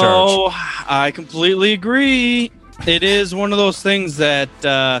know. Is he in charge? I completely agree. It is one of those things that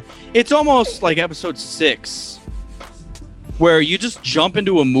it's almost like episode 6, where you just jump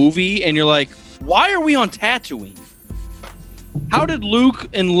into a movie and you're like, why are we on Tatooine? How did Luke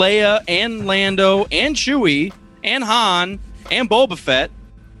and Leia and Lando and Chewie and Han and Boba Fett?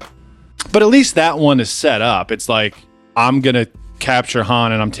 But at least that one is set up. It's like, I'm going to capture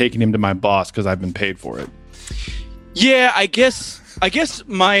Han and I'm taking him to my boss because I've been paid for it. Yeah, I guess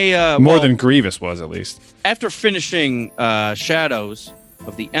my... More than Grievous was, at least. After finishing Shadows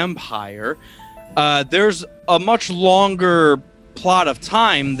of the Empire, there's a much longer plot of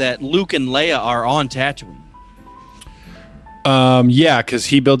time that Luke and Leia are on Tatooine. Yeah, because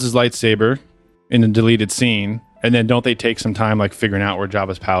he builds his lightsaber in a deleted scene, and then don't they take some time like figuring out where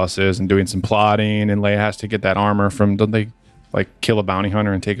Jabba's palace is and doing some plotting, and Leia has to get that armor from, don't they like kill a bounty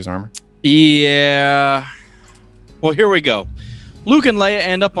hunter and take his armor? Yeah. Well, here we go. Luke and Leia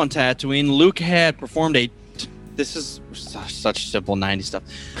end up on Tatooine. Luke had performed this is such simple 90s stuff.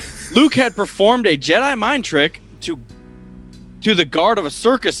 Luke had performed a Jedi mind trick to the guard of a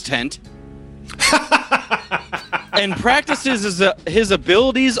circus tent and practices his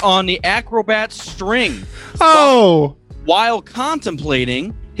abilities on the acrobat string. Oh! While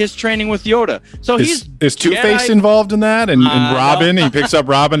contemplating his training with Yoda. So is Two-Face involved in that? And Robin? He picks up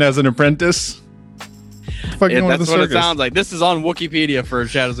Robin as an apprentice? That's what it sounds like. This is on Wikipedia for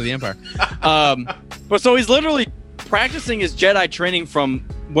Shadows of the Empire. But so he's literally practicing his Jedi training from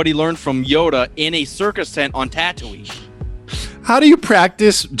what he learned from Yoda in a circus tent on Tatooine. How do you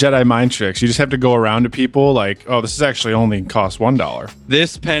practice Jedi mind tricks? You just have to go around to people like, oh, this is actually only cost $1.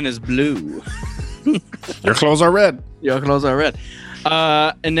 This pen is blue. Your clothes are red. Your clothes are red.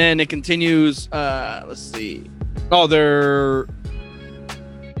 And then it continues. Let's see. Oh, they're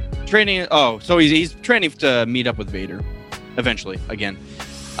Training. Oh, so he's training to meet up with Vader, eventually again.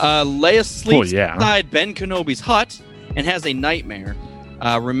 Leia sleeps inside Ben Kenobi's hut and has a nightmare,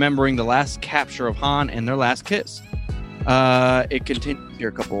 remembering the last capture of Han and their last kiss. It continues. Here,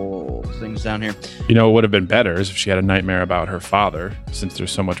 a couple things down here. You know, what would have been better is if she had a nightmare about her father, since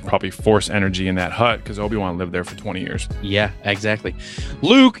there's so much probably Force energy in that hut, because Obi-Wan lived there for 20 years. Yeah, exactly.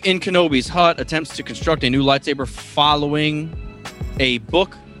 Luke in Kenobi's hut attempts to construct a new lightsaber following a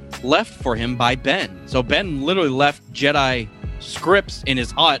book left for him by Ben. So Ben literally left Jedi scripts in his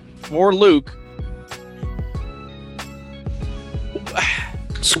hut for Luke.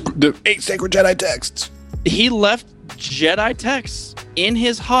 The 8 sacred Jedi texts. He left Jedi texts in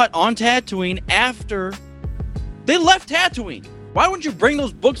his hut on Tatooine after they left Tatooine. Why wouldn't you bring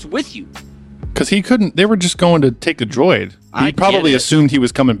those books with you? Because he couldn't. They were just going to take the droid. He probably assumed he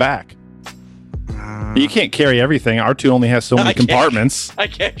was coming back. You can't carry everything. R2 only has so many compartments. I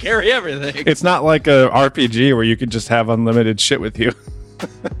can't carry everything. It's not like a RPG where you could just have unlimited shit with you.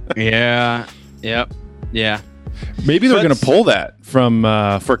 Yeah. Yep. Yeah. Maybe they're going to pull that from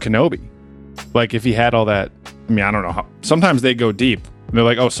for Kenobi. Like if he had all that. I mean, I don't know how. Sometimes they go deep. They're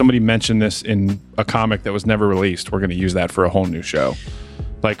like, oh, somebody mentioned this in a comic that was never released. We're going to use that for a whole new show.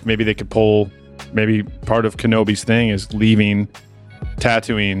 Like maybe they could pull. Maybe part of Kenobi's thing is leaving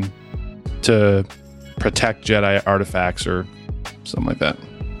Tatooine to protect Jedi artifacts or something like that.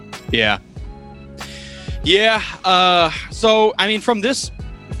 Yeah. Yeah. So I mean, from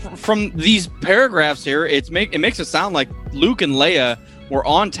these paragraphs here, it makes it sound like Luke and Leia were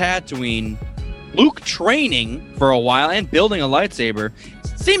on Tatooine, Luke training for a while and building a lightsaber,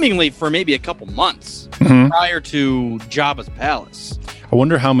 seemingly for maybe a couple months prior to Jabba's palace. I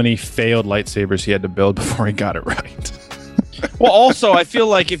wonder how many failed lightsabers he had to build before he got it right. Well, also, I feel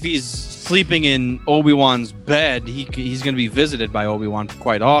like if he's sleeping in Obi-Wan's bed, he's going to be visited by Obi-Wan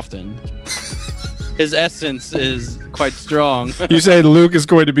quite often. His essence is quite strong. You say Luke is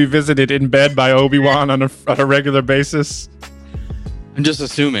going to be visited in bed by Obi-Wan on a regular basis? I'm just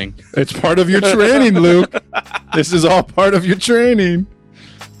assuming. It's part of your training, Luke. This is all part of your training.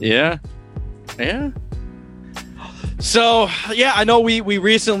 Yeah. Yeah. So, yeah, I know we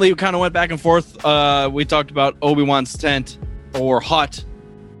recently kind of went back and forth. We talked about Obi-Wan's tent or hut.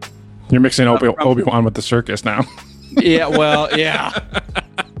 You're mixing Obi-Wan with the circus now. Yeah, well, yeah.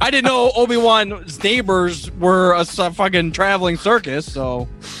 I didn't know Obi-Wan's neighbors were a fucking traveling circus, so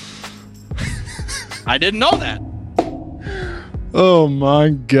I didn't know that. Oh my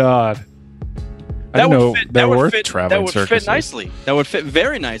god! I didn't know there were traveling circuses. That would fit nicely. That would fit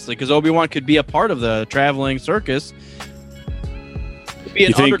very nicely because Obi-Wan could be a part of the traveling circus. Be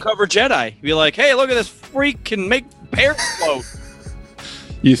an undercover Jedi. Be like, hey, look at this freak can make pears float.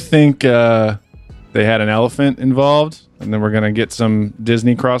 You think they had an elephant involved, and then we're gonna get some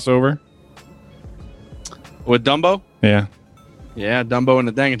Disney crossover with Dumbo? Yeah, yeah, Dumbo and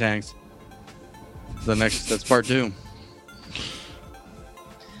the Dangatangs. That's part 2.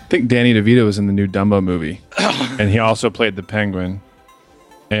 I think Danny DeVito was in the new Dumbo movie, and he also played the Penguin.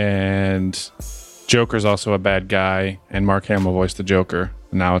 And Joker's also a bad guy, and Mark Hamill voiced the Joker.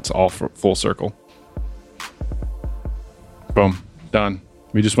 And now it's all full circle. Boom, done.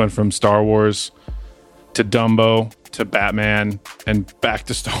 We just went from Star Wars to Dumbo to Batman and back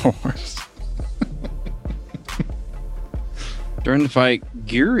to Star Wars. During the fight,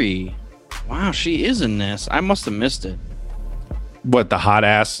 Guri. Wow, she is in this. I must have missed it. What, the hot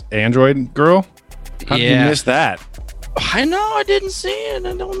ass android girl? How did you miss that? I know, I didn't see it.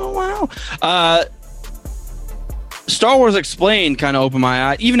 I don't know how. Star Wars Explained kind of opened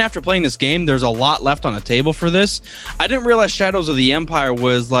my eye. Even after playing this game, there's a lot left on the table for this. I didn't realize Shadows of the Empire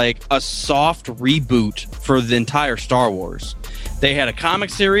was like a soft reboot for the entire Star Wars. They had a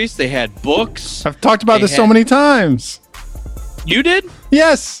comic series, they had books. I've talked about this so many times. You did?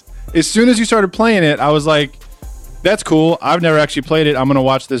 Yes. As soon as you started playing it, I was like, that's cool. I've never actually played it. I'm going to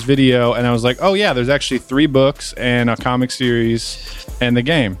watch this video. And I was like, oh, yeah, there's actually 3 books and a comic series and the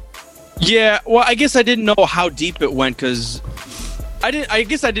game. Yeah, well, I guess I didn't know how deep it went because I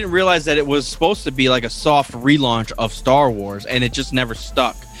guess I didn't realize that it was supposed to be like a soft relaunch of Star Wars, and it just never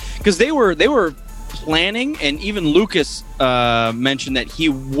stuck. Because they were planning, and even Lucas mentioned that he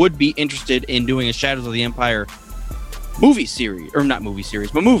would be interested in doing a Shadows of the Empire movie series, or not movie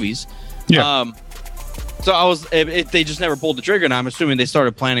series, but movies. Yeah. So I was, they just never pulled the trigger, and I'm assuming they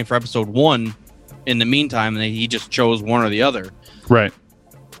started planning for episode 1 in the meantime, and he just chose one or the other. Right.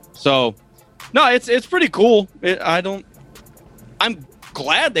 So, no, it's pretty cool. I'm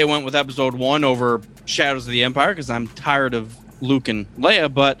glad they went with episode 1 over Shadows of the Empire because I'm tired of Luke and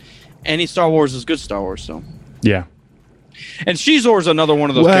Leia, but any Star Wars is good Star Wars, so. Yeah. And Shizor's another one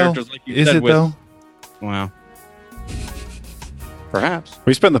of those characters, like you is said. it though? Wow. Perhaps.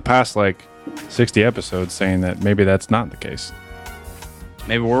 We spent the past 60 episodes saying that maybe that's not the case.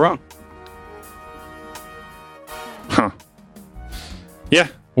 Maybe we're wrong. Huh. Yeah.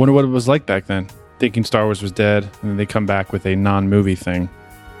 Wonder what it was like back then. Thinking Star Wars was dead, and then they come back with a non-movie thing.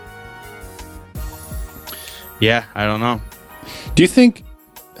 Yeah, I don't know. Do you think...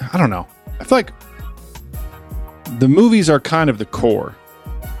 I don't know. I feel like the movies are kind of the core.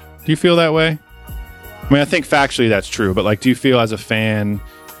 Do you feel that way? I mean, I think factually that's true, but do you feel as a fan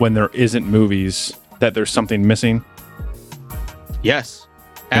when there isn't movies that there's something missing? Yes,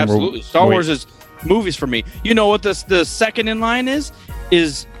 absolutely. Star Wars is movies for me. You know what the second in line is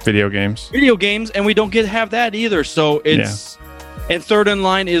video games. Video games, and we don't have that either. So it's and third in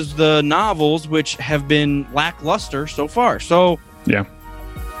line is the novels, which have been lackluster so far. So yeah,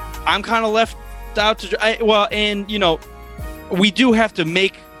 I'm kind of left out to we do have to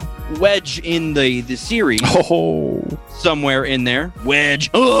make Wedge in the series somewhere in there.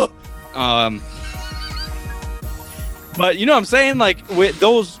 Wedge. But you know what I'm saying? With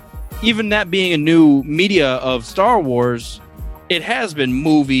those, even that being a new media of Star Wars, it has been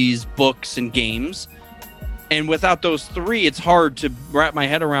movies, books, and games. And without those three, it's hard to wrap my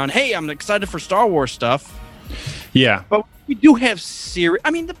head around, hey, I'm excited for Star Wars stuff. Yeah. But we do have series.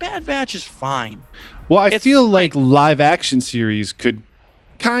 I mean, The Bad Batch is fine. Well, I feel like live action series could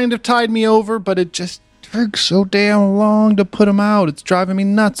kind of tide me over, but it just took so damn long to put them out. It's driving me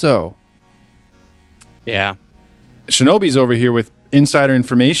nutso. Yeah. Shinobi's over here with insider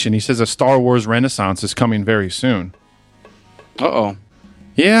information. He says a Star Wars renaissance is coming very soon. Uh-oh.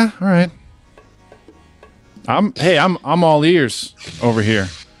 Yeah, all right. I'm all ears over here.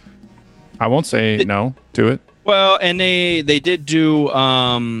 I won't say no to it. Well, and they did do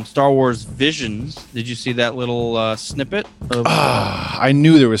Star Wars Visions. Did you see that little snippet? I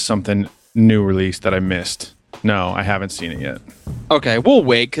knew there was something new released that I missed. No, I haven't seen it yet. Okay, we'll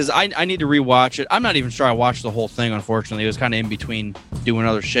wait because I need to rewatch it. I'm not even sure I watched the whole thing, unfortunately. It was kind of in between doing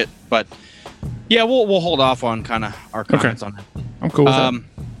other shit. But yeah, we'll hold off on kind of our comments on it. I'm cool with that.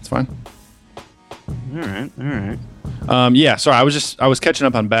 It's fine. All right. Yeah, sorry. I was catching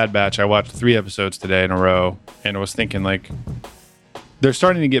up on Bad Batch. I watched 3 episodes today in a row, and I was thinking they're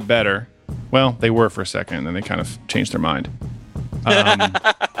starting to get better. Well, they were for a second, and then they kind of changed their mind.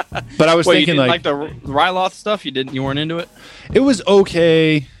 But I was thinking you didn't like the Ryloth stuff. You weren't into it. It was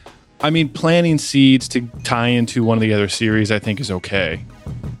okay. I mean, planting seeds to tie into one of the other series, I think, is okay.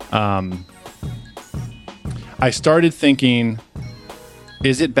 I started thinking,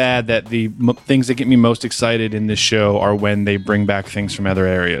 is it bad that the things that get me most excited in this show are when they bring back things from other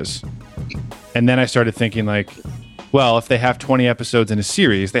areas? And then I started thinking, well, if they have 20 episodes in a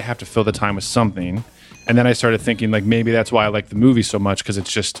series, they have to fill the time with something. And then I started thinking, maybe that's why I like the movie so much, because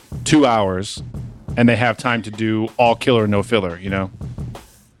it's just 2 hours, and they have time to do all killer, no filler, you know?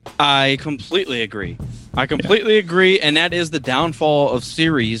 I completely agree. Agree, and that is the downfall of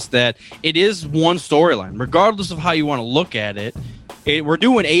series, that it is one storyline. Regardless of how you want to look at it, we're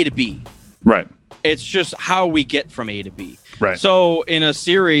doing A to B. Right. It's just how we get from A to B. Right. So in a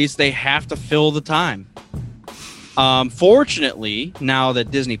series, they have to fill the time. Fortunately, now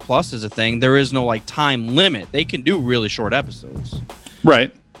that Disney Plus is a thing, there is no time limit. They can do really short episodes.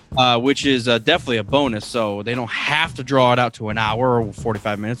 Right. Which is definitely a bonus. So they don't have to draw it out to an hour or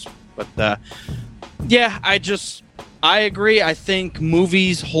 45 minutes. But yeah, I agree. I think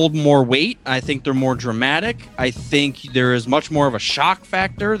movies hold more weight. I think they're more dramatic. I think there is much more of a shock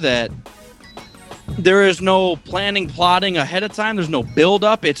factor, that there is no plotting ahead of time. There's no build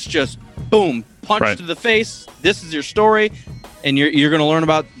up. It's just boom, punch to the face. This is your story, and you're going to learn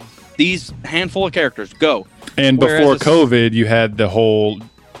about these handful of characters. Go. And before COVID, you had the whole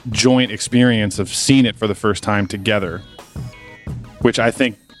joint experience of seeing it for the first time together, which I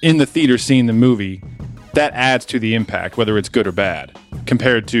think in the theater seeing the movie, that adds to the impact, whether it's good or bad,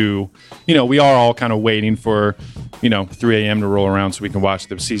 compared to, we are all kind of waiting for, 3 a.m. to roll around so we can watch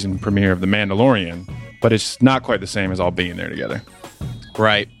the season premiere of The Mandalorian, but it's not quite the same as all being there together.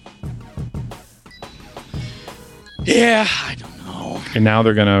 Right. Yeah, I don't know. And now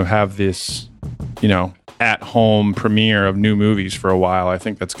they're going to have this, at-home premiere of new movies for a while. I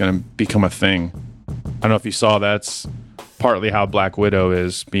think that's going to become a thing. I don't know if you saw, that's partly how Black Widow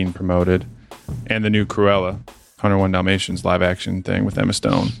is being promoted, and the new Cruella, 101 Dalmatians live-action thing with Emma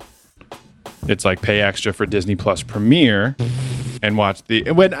Stone. It's pay extra for Disney Plus premiere and watch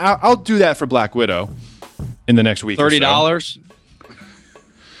I'll do that for Black Widow in the next week. $30.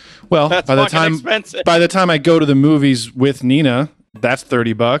 Well, that's by the time I go to the movies with Nina, that's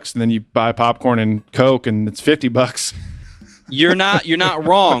 $30, and then you buy popcorn and Coke, and it's $50. You're not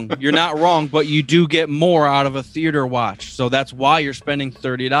wrong. You're not wrong, but you do get more out of a theater watch. So that's why you're spending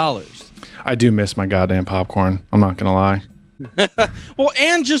 $30. I do miss my goddamn popcorn. I'm not gonna lie. Well,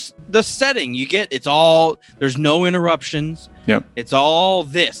 and just the setting you get, there's no interruptions. Yep. It's all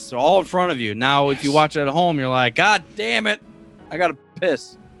all in front of you. Now, if you watch it at home, you're like, God damn it, I gotta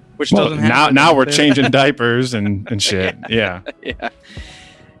piss. Which doesn't happen. Now we're changing diapers and shit. Yeah.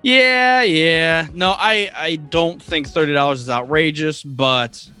 Yeah. No, I don't think $30 is outrageous,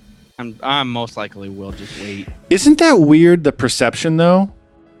 but I'm most likely will just wait. Isn't that weird? The perception though,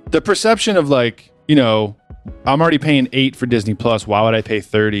 the perception of like, you know, I'm already paying $8 for Disney Plus. Why would I pay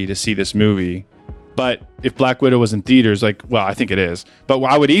 $30 to see this movie? But if Black Widow was in theaters, like, well, I think it is. But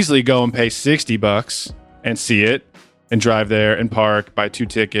I would easily go and pay $60 and see it and drive there and park, buy 2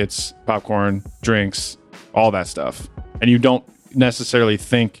 tickets, popcorn, drinks, all that stuff. And you don't necessarily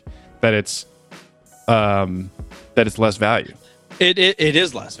think that it's less value. It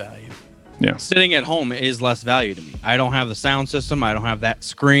is less value. Yeah. Sitting at home is less value to me. I don't have the sound system. I don't have that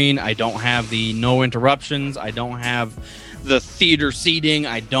screen. I don't have the no interruptions. I don't have the theater seating.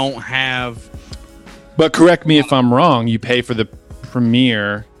 I don't have... But correct me if I'm wrong, you pay for the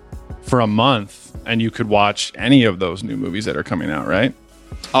premiere for a month and you could watch any of those new movies that are coming out, right?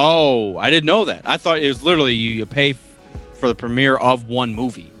 Oh, I didn't know that. I thought it was literally you pay for the premiere of one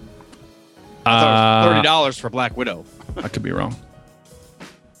movie. I thought it was $30 for Black Widow. I could be wrong.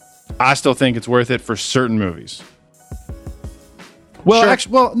 I still think it's worth it for certain movies. Well, Sure.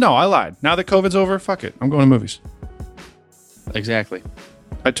 actually, no, I lied. Now that COVID's over, fuck it. I'm going to movies. Exactly.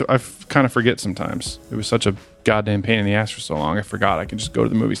 I kind of forget sometimes. It was such a goddamn pain in the ass for so long. I forgot I can just go to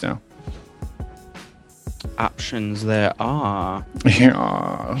the movies now. Options there are. Yeah.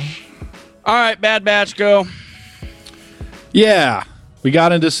 All right, Bad Batch, go. Yeah. We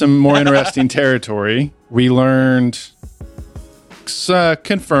got into some more interesting territory. We learned,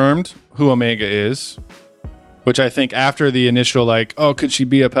 confirmed who Omega is, which I think after the initial, like, oh, could she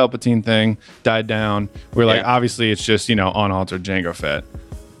be a Palpatine thing died down, we're like, obviously it's just, unaltered Jango Fett.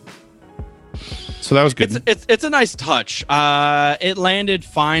 So that was good. It's a nice touch. It landed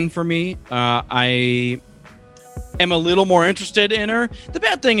fine for me. I am a little more interested in her. The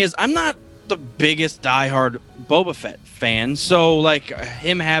bad thing is I'm not the biggest diehard Boba Fett fan, so like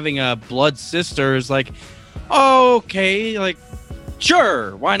him having a blood sister is like, okay, like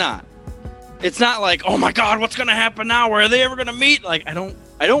sure, why not? It's not like, oh my god, what's gonna happen now? Where are they ever gonna meet? Like I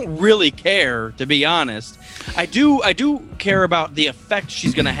don't really care, to be honest. I do care about the effect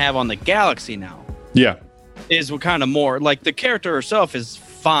she's gonna have on the galaxy now. Yeah. Is what kind of more like the character herself is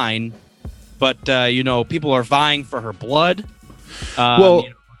fine, but people are vying for her blood.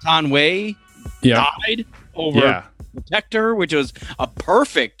 Tan Wei died over Protector, which was a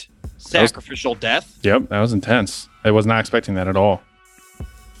perfect sacrificial death. Yep, that was intense. I was not expecting that at all.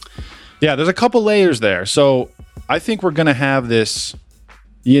 Yeah, there's a couple layers there. So I think we're going to have this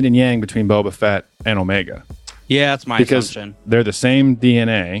yin and yang between Boba Fett and Omega. Yeah, that's my assumption. They're the same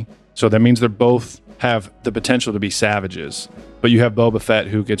DNA, so that means they both have the potential to be savages. But you have Boba Fett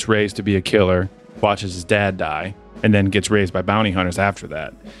who gets raised to be a killer, watches his dad die, and then gets raised by bounty hunters after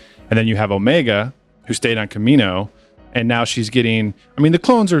that. And then you have Omega, who stayed on Kamino, and now she's getting... I mean, the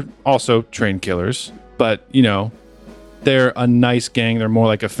clones are also trained killers, but, they're a nice gang. They're more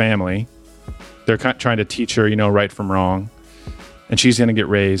like a family. They're trying to teach her, right from wrong. And she's going to get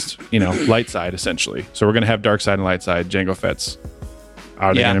raised, light side, essentially. So we're going to have dark side and light side, Jango Fett's.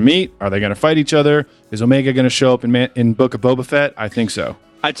 Are they going to meet? Are they going to fight each other? Is Omega going to show up in Book of Boba Fett? I think so.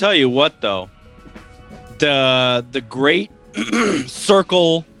 I tell you what, though. The great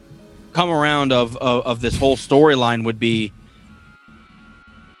circle come around of this whole storyline would be,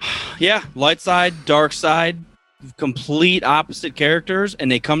 light side, dark side, complete opposite characters,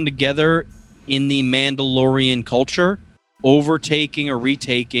 and they come together in the Mandalorian culture, overtaking or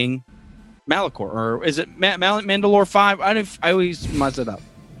retaking Malachor. Or is it Mandalore 5? I always mess it up.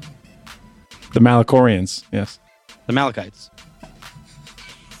 The Malachorians, yes. The Malachites.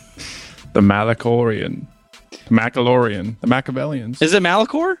 The Malachorian. The Machiavellians. Is it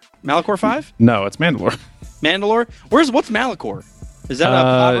Malachor? Malachor 5? No, it's Mandalore. Mandalore? What's Malachor? Is that a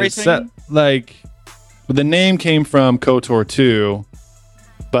pod racing? The name came from KOTOR 2,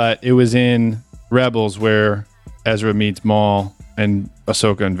 but it was in Rebels where Ezra meets Maul and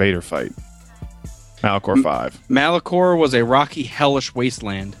Ahsoka and Vader fight. Malachor 5. Malachor was a rocky, hellish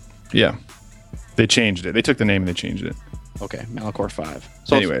wasteland. Yeah. They changed it. They took the name and they changed it. Okay, Malachor 5.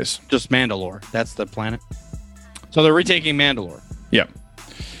 So anyways. Just Mandalore. That's the planet. So they're retaking Mandalore. Yeah.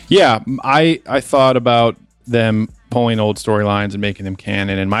 Yeah, I thought about them pulling old storylines and making them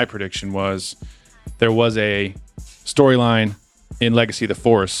canon, and my prediction was there was a storyline in Legacy of the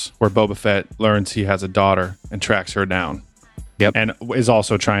Force, where Boba Fett learns he has a daughter and tracks her down. Yep. And is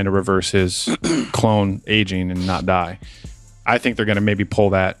also trying to reverse his clone aging and not die. I think they're going to maybe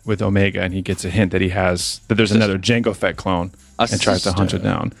pull that with Omega, and he gets a hint that there's another Jango Fett clone and tries to hunt it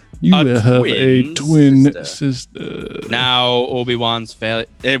down. You have a twin sister. Now Obi-Wan's failure.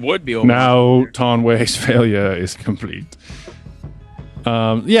 It would be Obi-Wan. Now Tonway's failure is complete.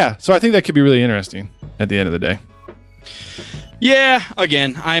 Yeah, so I think that could be really interesting at the end of the day. Yeah,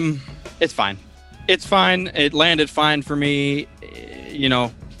 again, it's fine. It's fine. It landed fine for me. You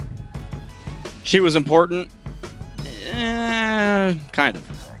know, she was important. Kind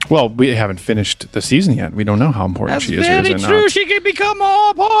of. Well, we haven't finished the season yet. We don't know how important she is. Very true. She could become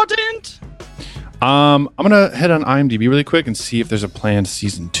more important. I'm gonna head on IMDb really quick and see if there's a planned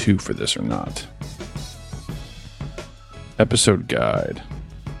season 2 for this or not. Episode guide.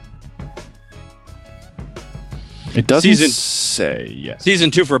 It doesn't say yet.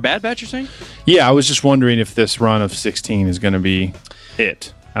 Season 2 for Bad Batch, you're saying? Yeah, I was just wondering if this run of 16 is going to be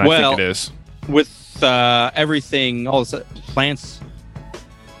it. And I think it is. With everything, all the plants,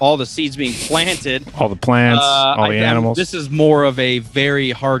 all the seeds being planted. All the plants, all the animals. This is more of a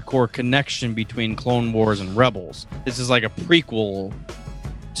very hardcore connection between Clone Wars and Rebels. This is like a prequel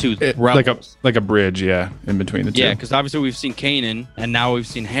to Rebels. Like a bridge, yeah, in between the two. Yeah, because obviously we've seen Kanan, and now we've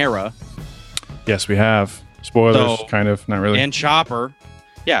seen Hera. Yes, we have. Spoilers, kind of, not really. And Chopper.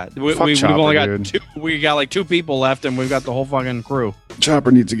 Yeah, we've only got two. We got like 2 people left, and we've got the whole fucking crew.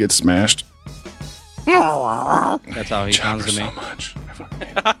 Chopper needs to get smashed. That's how he sounds to me. So much.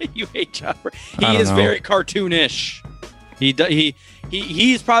 You hate Chopper. He is very cartoonish.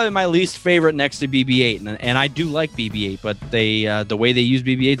 He's probably my least favorite next to BB-8, and I do like BB-8, but the way they use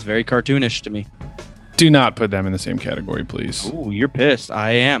BB-8 is very cartoonish to me. Do not put them in the same category, please. Ooh, you're pissed.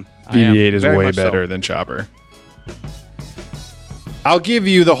 I am. BB-8 is way better than Chopper. I'll give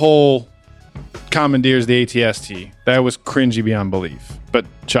you the whole Commandeers the ATST. That was cringy beyond belief, but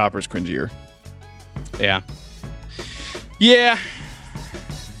Chopper's cringier. Yeah. Yeah.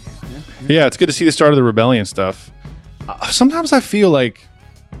 Yeah, it's good to see the start of the rebellion stuff. Sometimes I feel like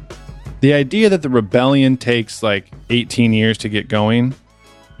the idea that the rebellion takes like 18 years to get going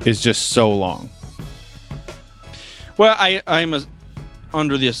is just so long. Well, I'm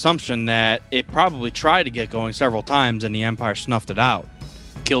under the assumption that it probably tried to get going several times and the Empire snuffed it out.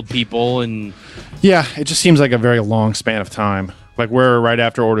 Killed people and... Yeah, it just seems like a very long span of time. Like we're right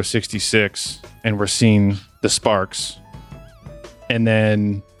after Order 66 and we're seeing the sparks. And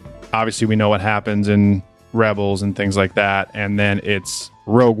then obviously we know what happens in Rebels and things like that. And then it's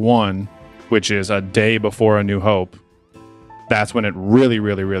Rogue One, which is a day before A New Hope. That's when it really,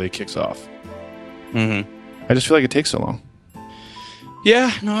 really, really kicks off. Mm-hmm. I just feel like it takes so long.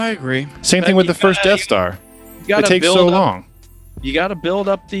 Yeah, no, I agree. Same thing with the first Death Star. It takes so long. You got to build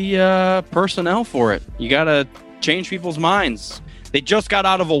up the personnel for it. You got to change people's minds. They just got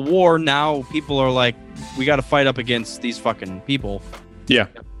out of a war. Now people are like, we got to fight up against these fucking people. Yeah.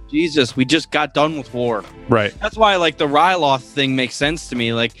 Jesus, we just got done with war. Right. That's why, like, the Ryloth thing makes sense to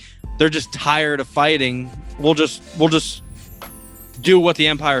me. Like, they're just tired of fighting. We'll just do what the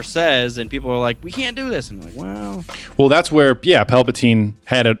Empire says, and people are like, we can't do this. And I'm like, well, that's where, Palpatine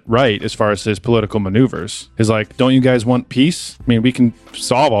had it right as far as his political maneuvers. He's like, don't you guys want peace? I mean, we can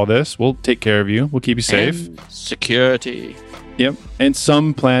solve all this. We'll take care of you. We'll keep you safe. And security. Yep. And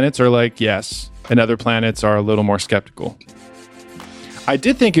some planets are like, yes. And other planets are a little more skeptical. I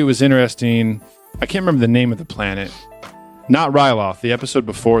did think it was interesting. I can't remember the name of the planet. Not Ryloth, the episode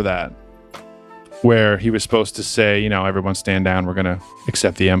before that, where he was supposed to say, everyone stand down, we're going to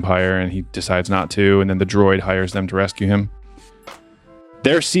accept the Empire, and he decides not to, and then the droid hires them to rescue him.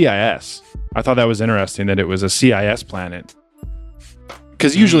 They're CIS. I thought that was interesting that it was a CIS planet.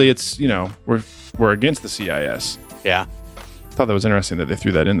 Because usually it's, we're against the CIS. Yeah. I thought that was interesting that they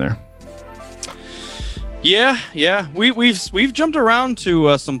threw that in there. Yeah. We've jumped around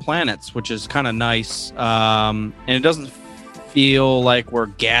to some planets, which is kind of nice. And it doesn't feel like we're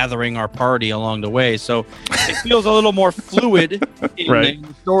gathering our party along the way, so it feels a little more fluid in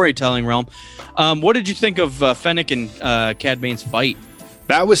the storytelling realm. What did you think of Fennec and Cad Bane's fight?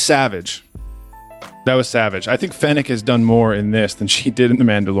 That was savage. I think Fennec has done more in this than she did in The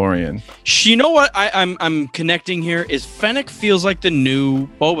Mandalorian. You know what I'm connecting here is Fennec feels like the new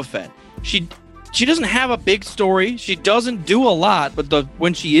Boba Fett. She doesn't have a big story. She doesn't do a lot, but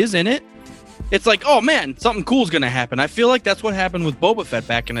when she is in it, it's like, oh man, something cool is going to happen. I feel like that's what happened with Boba Fett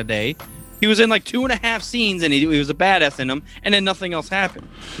back in the day. He was in like 2.5 scenes and he was a badass in them, and then nothing else happened.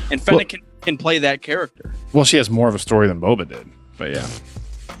 And Fennec can play that character. Well, she has more of a story than Boba did, but yeah.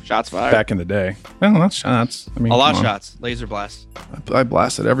 Shots fired. back in the day. Well, not shots. I mean, A lot come of on. shots. Laser blast. I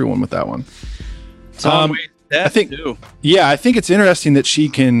blasted everyone with that one. Tom Waits' death, I think- too. Yeah, I think it's interesting that she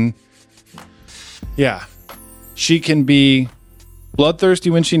can be bloodthirsty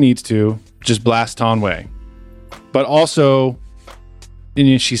when she needs to, just blast Tonway. But also,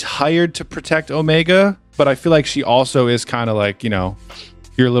 she's hired to protect Omega, but I feel like she also is kind of like,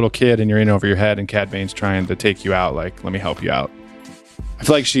 you're a little kid and you're in over your head and Cad Bane's trying to take you out, like, let me help you out. I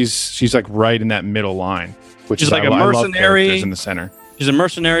feel like she's like right in that middle line, which She's is like I a love mercenary. characters in the center. She's a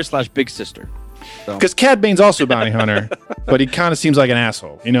mercenary / big sister. Because Cad Bane's also a bounty hunter, but he kind of seems like an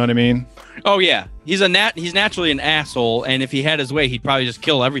asshole. You know what I mean? Oh yeah, he's naturally an asshole, and if he had his way, he'd probably just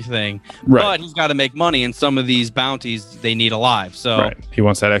kill everything. Right. But he's got to make money, and some of these bounties they need alive. So Right. He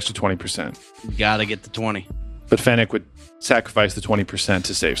wants that extra 20%. you got to get the 20. But Fennec would sacrifice the 20%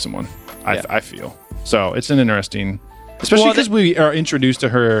 to save someone. Yeah. I feel so. It's an interesting, especially Well, because we are introduced to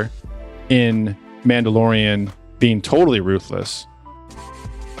her in Mandalorian being totally ruthless.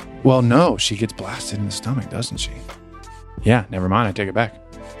 Well, no, she gets blasted in the stomach, doesn't she? Yeah, never mind. I take it back.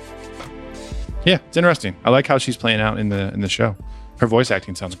 Yeah, it's interesting. I like how she's playing out in the show. Her voice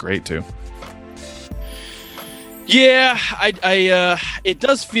acting sounds great too. Yeah, it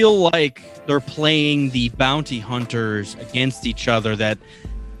does feel like they're playing the bounty hunters against each other. That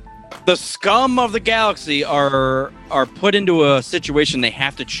the scum of the galaxy are put into a situation they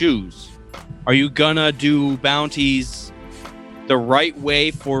have to choose. Are you gonna do bounties the right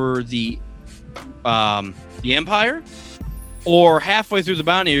way for the Empire, or halfway through the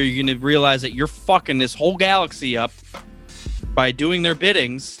bounty, are you gonna realize that you're fucking this whole galaxy up by doing their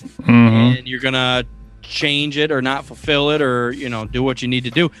biddings, and you're gonna change it or not fulfill it, or do what you need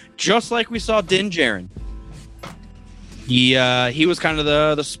to do, just like we saw Din Djarin. He was kind of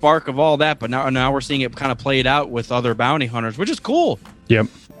the spark of all that, but now we're seeing it kind of played out with other bounty hunters, which is cool. Yep.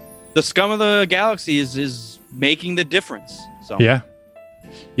 The scum of the galaxy is making the difference. So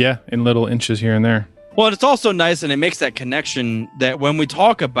Yeah, in little inches here and there. well, it's also nice, and it makes that connection that when we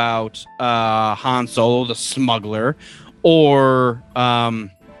talk about Han Solo, the smuggler, or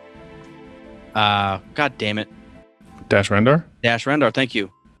God damn it, Dash Rendar. Dash Rendar, thank you.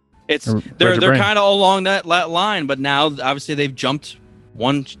 It's Read they're your brain. kind of along that line, but now obviously they've jumped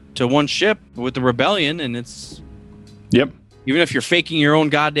one ship with the rebellion, and it's Yep. even if you're faking your own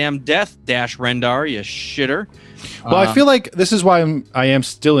goddamn death, Dash Rendar, you shitter. Well, I feel like this is why I am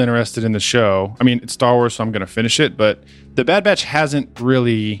still interested in the show. I mean, it's Star Wars, so I'm going to finish it, but the Bad Batch hasn't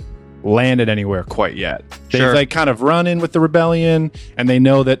really landed anywhere quite yet. They've Sure. like kind of run in with the rebellion, and they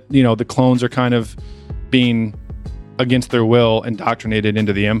know that the clones are kind of being against their will indoctrinated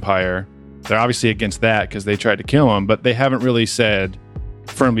into the Empire. They're obviously against that because they tried to kill them, but they haven't really said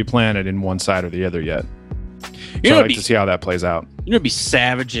firmly planted in one side or the other yet. So I'd like to see how that plays out. It'd be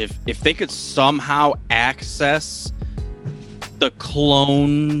savage if they could somehow access the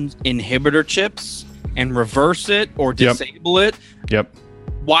clone inhibitor chips and reverse it or Yep. disable it Yep.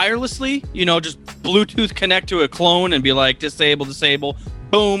 wirelessly. Just Bluetooth connect to a clone and be like, disable.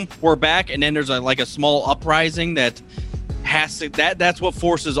 Boom, we're back. And then there's a small uprising that has to. That's what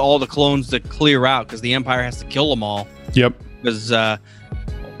forces all the clones to clear out because the Empire has to kill them all. Yep. Because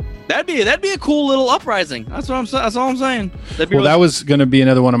that'd be a cool little uprising. That's all I'm saying. That'd be Well, that was going to be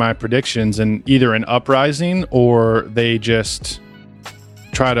another one of my predictions, and either an uprising or they just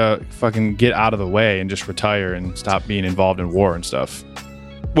try to fucking get out of the way and just retire and stop being involved in war and stuff.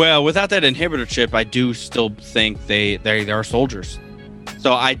 Well, without that inhibitor chip, I do still think they are soldiers.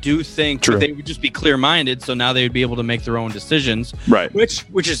 So I do think True. that they would just be clear-minded, so now they would be able to make their own decisions. Right. Which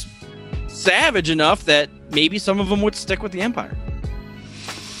is savage enough that maybe some of them would stick with the Empire.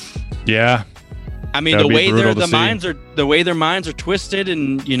 Yeah. I mean, That'd the be way brutal to their see. minds are twisted,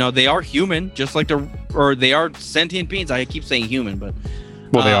 and they are human, just like they are sentient beings. I keep saying human, but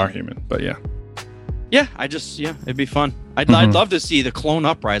Well, they are human, but yeah. yeah, it'd be fun. I'd Mm-hmm. love to see the clone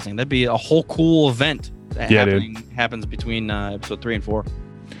uprising. That'd be a whole cool event that Yeah, dude. happens between episode 3 and 4.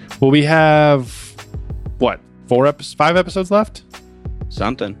 Well, we have what, 5 episodes left?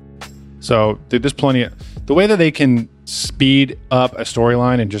 Something. So dude, there's plenty of the way that they can speed up a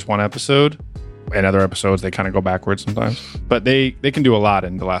storyline in just one episode. In other episodes, they kind of go backwards sometimes, but they can do a lot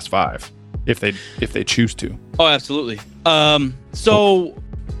in the last 5 if they choose to. Oh, absolutely. So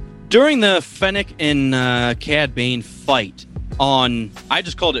during the Fennec and Cad Bane fight I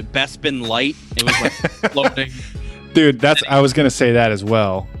just called it Bespin Light. It was like floating. Dude, I was gonna say that as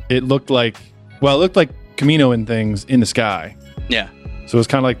well. It looked like Camino and things in the sky. Yeah. So it was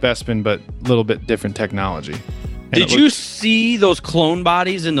kind of like Bespin, but a little bit different technology. And Did it you looked- see those clone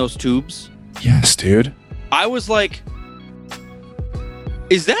bodies in those tubes? Yes, dude. I was like,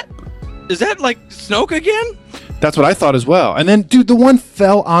 Is that like Snoke again? That's what I thought as well. And then, dude, the one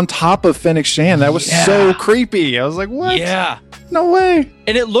fell on top of Fennec Shan. That was so creepy. I was like, what? Yeah. No way.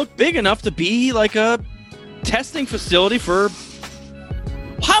 And it looked big enough to be like a testing facility for...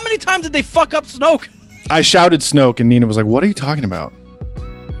 How many times did they fuck up Snoke? I shouted Snoke, and Nina was like, what are you talking about?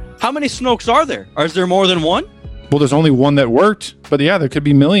 How many Snokes are there? Or is there more than one? Well, there's only one that worked. But yeah, there could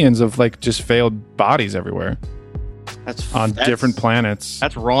be millions of like just failed bodies everywhere. That's on different planets.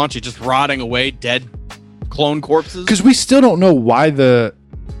 That's raunchy, just rotting away, dead clone corpses. Because we still don't know why the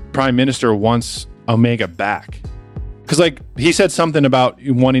Prime Minister wants Omega back. Because like he said something about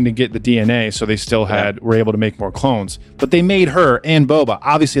wanting to get the DNA, so they still were able to make more clones. But they made her and Boba.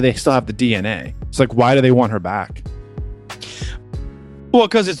 Obviously, they still have the DNA. It's like, why do they want her back? Well,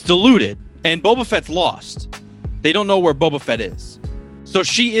 because it's diluted, and Boba Fett's lost. They don't know where Boba Fett is. So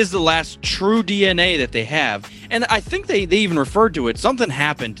she is the last true DNA that they have. And I think they even referred to it. Something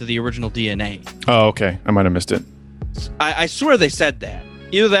happened to the original DNA. Oh, okay. I might have missed it. I swear they said that.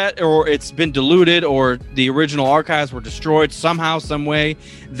 Either that or it's been diluted or the original archives were destroyed somehow, some way,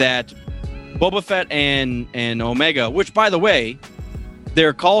 that Boba Fett and Omega, which, by the way,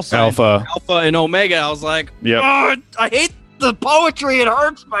 their call sign, Alpha and Omega, I was like, oh, I hate the poetry. It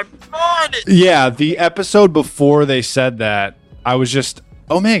hurts my blood. Yeah, the episode before they said that, I was just,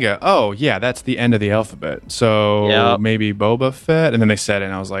 Omega, oh, yeah, that's the end of the alphabet. So maybe Boba Fett? And then they said it,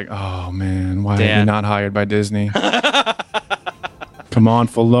 and I was like, oh, man, why are you not hired by Disney? Come on,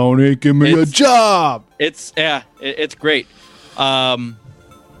 Filoni, give me a job. It's great. It's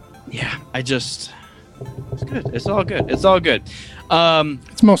good. It's all good. It's all good.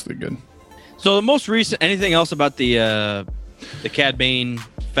 It's mostly good. So the most recent, anything else about the Cad Bane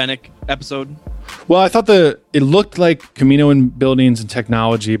Fennec episode? Well, I thought it looked like Kaminoan buildings and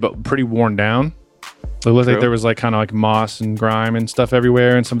technology, but pretty worn down. It looked like there was like kind of like moss and grime and stuff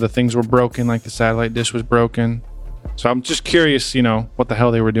everywhere, and some of the things were broken, like the satellite dish was broken. So I'm just curious, what the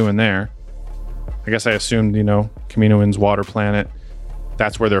hell they were doing there. I guess I assumed, Kaminoan's water planet,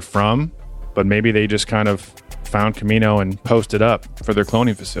 that's where they're from, but maybe they just kind of found Kamino and posted up for their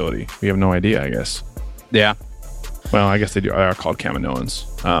cloning facility. We have no idea, I guess. Yeah. Well, I guess they are called Kaminoans.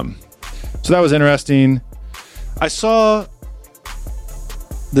 So that was interesting. I saw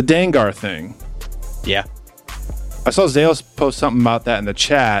the Dengar thing. Yeah. I saw Zales post something about that in the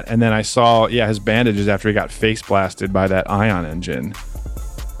chat, and then I saw, his bandages after he got face blasted by that ion engine.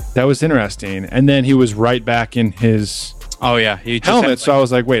 That was interesting. And then he was right back in his helmet, so I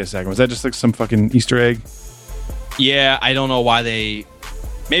was like, wait a second, was that just like some fucking Easter egg? Yeah, I don't know why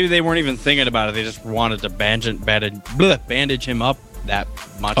maybe they weren't even thinking about it. They just wanted to bandage him up that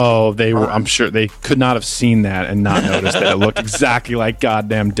much. Oh, I'm sure they could not have seen that and not noticed that it looked exactly like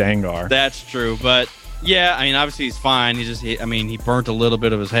goddamn Dengar. That's true, but yeah, I mean, obviously he's fine. He burnt a little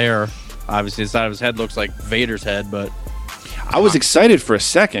bit of his hair. Obviously, the side of his head looks like Vader's head, but I was excited for a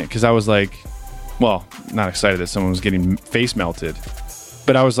second because I was like, well, not excited that someone was getting face melted,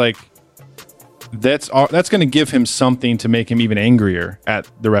 but I was like, that's going to give him something to make him even angrier at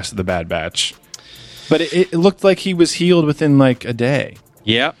the rest of the Bad Batch. But it looked like he was healed within like a day.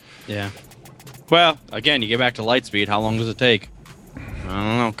 Yeah. Well, again, you get back to light speed. How long does it take? I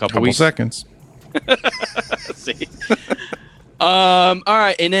don't know, a couple weeks. Seconds. See. All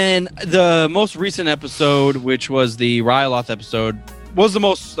right, and then the most recent episode, which was the Ryloth episode, was the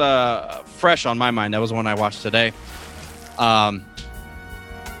most fresh on my mind. That was the one I watched today.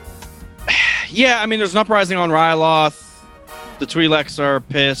 Yeah, I mean, there's an uprising on Ryloth. The Twi'leks are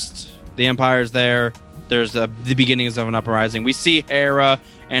pissed. The Empire's there. There's the beginnings of an uprising. We see Hera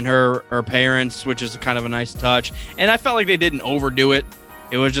and her parents, which is kind of a nice touch. And I felt like they didn't overdo it.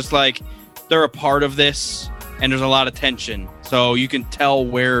 It was just like they're a part of this, and there's a lot of tension. So you can tell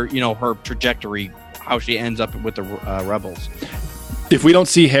where, her trajectory, how she ends up with the rebels. If we don't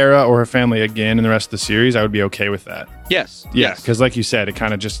see Hera or her family again in the rest of the series, I would be okay with that. Yes. Yeah, because like you said, it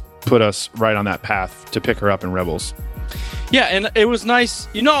kind of just put us right on that path to pick her up in Rebels. Yeah, and it was nice.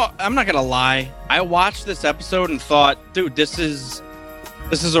 I'm not going to lie. I watched this episode and thought, dude, this is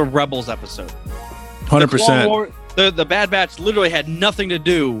a Rebels episode. 100%. The Bad Batch literally had nothing to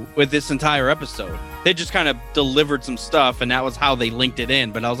do with this entire episode. They just kind of delivered some stuff, and that was how they linked it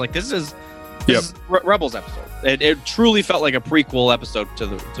in. But I was like, this is Rebels episode. It truly felt like a prequel episode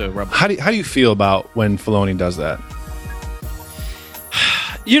to Rebels. How do you feel about when Filoni does that?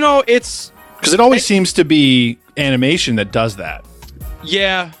 It's because it always seems to be animation that does that.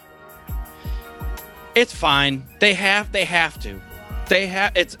 Yeah, it's fine. They have to.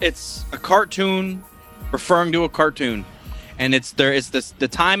 It's a cartoon referring to a cartoon, and the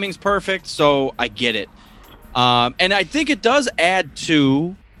timing's perfect. So I get it. And I think it does add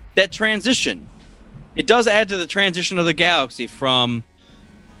to that transition. It does add to the transition of the galaxy from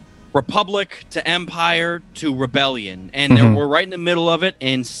Republic to Empire to Rebellion, and we're right in the middle of it.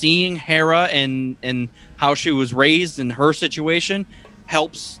 And seeing Hera and how she was raised in her situation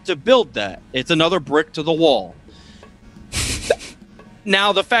helps to build that. It's another brick to the wall.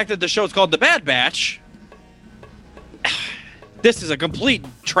 Now, the fact that the show's called The Bad Batch, this is a complete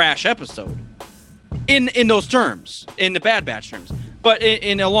trash episode in those terms, in the Bad Batch terms. But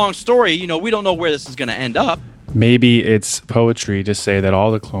in a long story, we don't know where this is going to end up. Maybe it's poetry to say that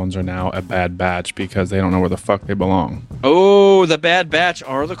all the clones are now a bad batch because they don't know where the fuck they belong. Oh, the Bad Batch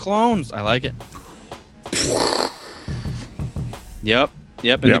are the clones. I like it. Yep.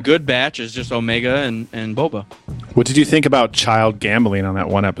 And the Good Batch is just Omega and Boba. What did you think about child gambling on that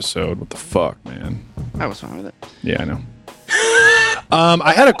one episode? What the fuck, man? I was fine with it. Yeah, I know.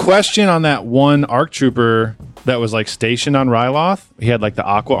 I had a question on that one ARC trooper that was like stationed on Ryloth. He had like the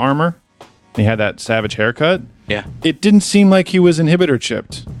aqua armor. He had that savage haircut. Yeah. It didn't seem like he was inhibitor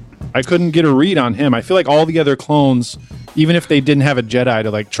chipped. I couldn't get a read on him. I feel like all the other clones, even if they didn't have a Jedi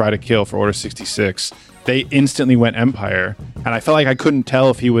to like try to kill for Order 66, they instantly went Empire. And I felt like I couldn't tell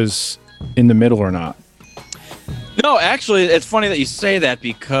if he was in the middle or not. No, actually, it's funny that you say that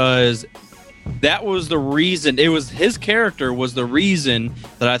because that was the reason. It was his character was the reason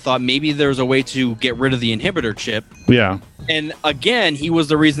that I thought maybe there's a way to get rid of the inhibitor chip. Yeah. And again, he was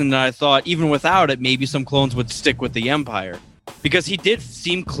the reason that I thought even without it, maybe some clones would stick with the Empire because he did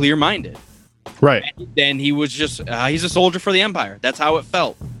seem clear-minded. Right. And he was just, he's a soldier for the Empire. That's how it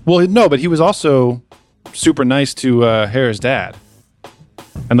felt. Well, no, but he was also super nice to Hera's dad.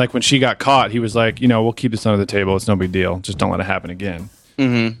 And like when she got caught, he was like, we'll keep this under the table. It's no big deal. Just don't let it happen again.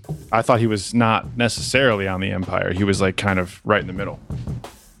 Mm-hmm. I thought he was not necessarily on the Empire. He was like kind of right in the middle.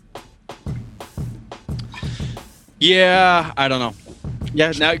 Yeah, I don't know.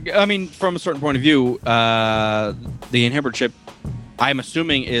 Yeah, now, I mean, from a certain point of view, the inhibitor chip, I'm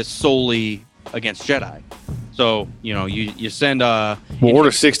assuming, is solely against Jedi. So, you send a... Well,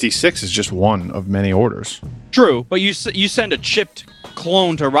 Order 66 is just one of many orders. True, but you send a chipped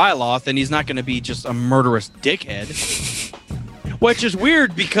clone to Ryloth, and he's not going to be just a murderous dickhead. Which is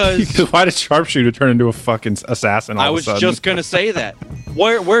weird because... Why did Sharpshooter turn into a fucking assassin all I of a was sudden? just going to say that.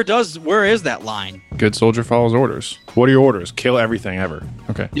 Where is that line? Good soldier follows orders. What are your orders? Kill everything ever.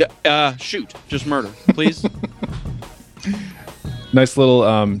 Okay. Yeah. Shoot. Just murder, please. Nice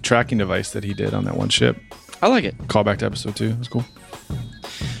little tracking device that he did on that one ship. I like it. Call back to episode 2. That's cool.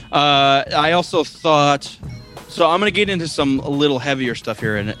 I also thought... So I'm going to get into some a little heavier stuff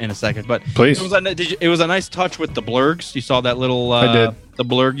here in a second, but please. It was a nice touch with the blurgs. You saw that little I did. The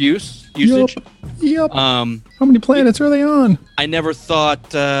blurg usage. Yep. How many planets are they on? I never thought.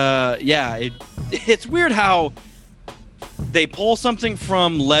 It's weird how they pull something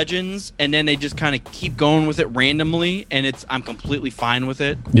from Legends and then they just kind of keep going with it randomly, and I'm completely fine with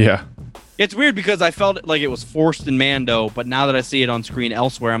it. Yeah. It's weird because I felt like it was forced in Mando, but now that I see it on screen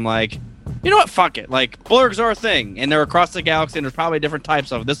elsewhere, I'm like, you know what? Fuck it. Like, blurgs are a thing, and they're across the galaxy, and there's probably different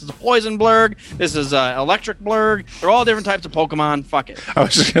types of. This is a poison blurg. This is an electric blurg. They're all different types of Pokemon. Fuck it. I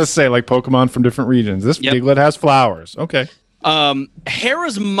was just gonna say, like Pokemon from different regions. This Diglett has flowers. Okay.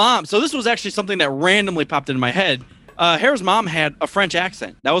 Hera's mom. So this was actually something that randomly popped into my head. Hera's mom had a French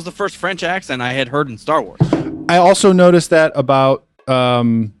accent. That was the first French accent I had heard in Star Wars. I also noticed that about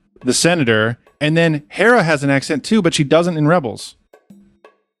the Senator, and then Hera has an accent too, but she doesn't in Rebels.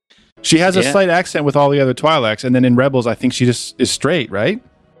 She has a slight accent with all the other Twi'leks, and then in Rebels, I think she just is straight, right?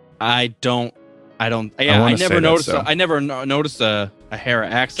 I never noticed a Hera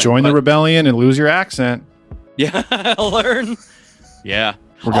accent. Join the rebellion and lose your accent. Yeah, learn. Yeah.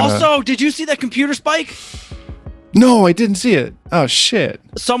 Also, did you see that computer spike? No, I didn't see it. Oh shit!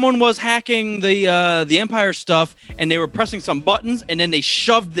 Someone was hacking the Empire stuff, and they were pressing some buttons, and then they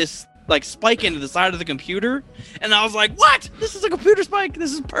shoved this like spike into the side of the computer, and I was like, "What? This is a computer spike.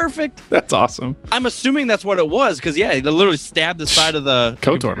 This is perfect." That's awesome. I'm assuming that's what it was because they literally stabbed the side of the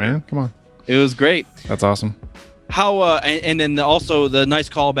KOTOR, man. Come on, it was great. That's awesome. How and then also the nice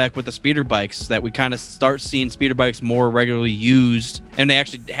callback with the speeder bikes that we kind of start seeing speeder bikes more regularly used, and they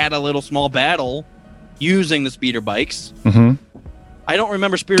actually had a little small battle using the speeder bikes. Mm-hmm. I don't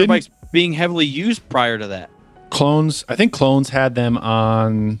remember speeder bikes being heavily used prior to that. Clones, I think Clones had them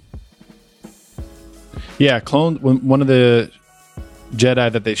on. Yeah, one of the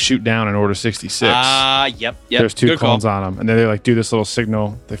Jedi that they shoot down in Order 66. Yep. There's 2 Good clones call. on them, and then they like do this little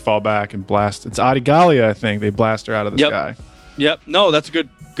signal. They fall back and blast. It's Adigalia, I think. They blast her out of the sky. Yep. No, that's a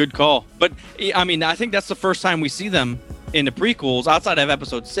good call. But I mean, I think that's the first time we see them in the prequels outside of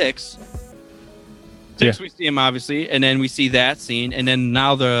Episode 6. 6, we see him, obviously, and then we see that scene, and then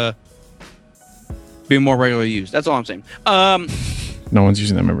now the being more regularly used. That's all I'm saying. No one's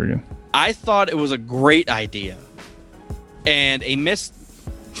using them ever again. I thought it was a great idea and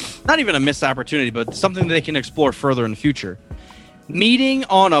not even a missed opportunity, but something that they can explore further in the future. Meeting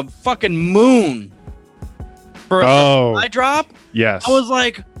on a fucking moon for a supply drop. Yes. I was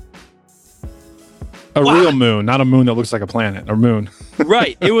like, a wow. real moon, not a moon that looks like a planet. A moon.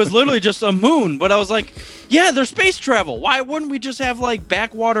 Right. It was literally just a moon, but I was like, yeah, there's space travel. Why wouldn't we just have like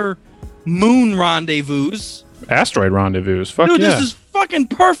backwater moon rendezvous? Asteroid rendezvous. Fuck Dude, yeah. this is fucking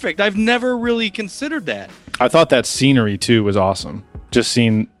perfect. I've never really considered that. I thought that scenery too was awesome. Just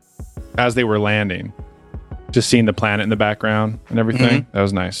seeing as they were landing, just seeing the planet in the background and everything. That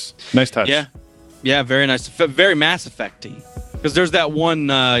was nice. Nice touch. Yeah, very nice. Very Mass Effect-y. Because there's that one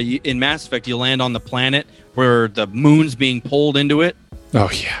in Mass Effect, you land on the planet where the moon's being pulled into it.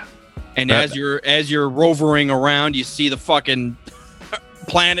 Oh yeah. And as you're rovering around, you see the fucking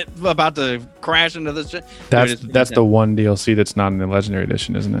planet about to crash into this shit. That's the one DLC that's not in the Legendary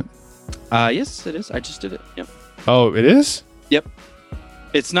Edition, isn't it? Yes, it is. I just did it. Yep. Oh, it is? Yep.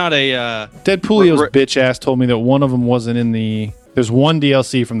 It's not a Deadpoolio's bitch ass told me that one of them wasn't in the. There's one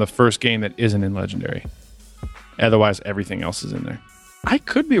DLC from the first game that isn't in Legendary. Otherwise, everything else is in there. I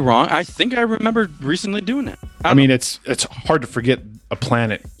could be wrong. I think I remember recently doing that. I mean, it's hard to forget a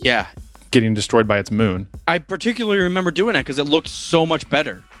planet Yeah. getting destroyed by its moon. I particularly remember doing that because it looked so much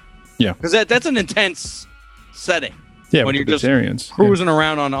better. Yeah. Because that's an intense setting. Yeah, when with you're the just Batarians. cruising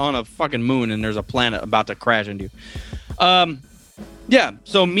around on a fucking moon and there's a planet about to crash into you. Yeah,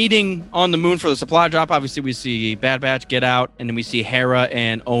 so meeting on the moon for the supply drop, obviously we see Bad Batch get out, and then we see Hera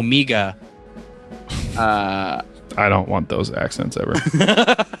and Omega. I don't want those accents ever.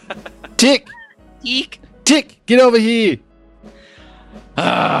 Tick! Eek! Tick! Get over here!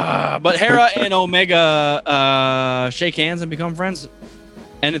 But Hera and Omega shake hands and become friends,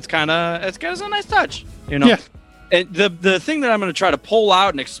 and it's kind of a nice touch, you know. Yeah. And the thing that I'm going to try to pull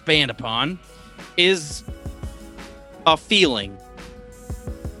out and expand upon is a feeling.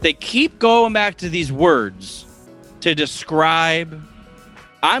 They keep going back to these words to describe,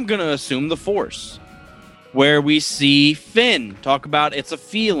 I'm going to assume, the Force, where we see Finn talk about it's a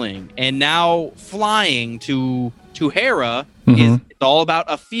feeling, and now flying to Hera is it's all about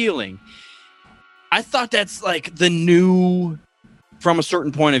a feeling. I thought that's like the new, from a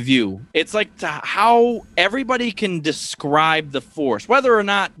certain point of view. It's like how everybody can describe the Force, whether or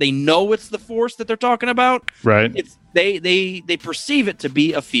not they know it's the Force that they're talking about. Right. It's they perceive it to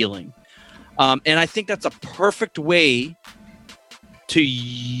be a feeling, and I think that's a perfect way to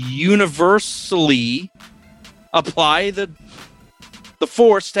universally apply the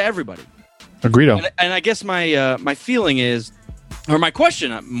Force to everybody. Agreedo. And I guess my feeling is, or my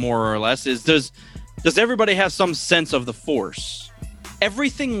question more or less is, does everybody have some sense of the Force?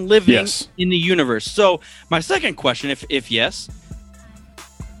 Everything living in the universe. So my second question, if yes,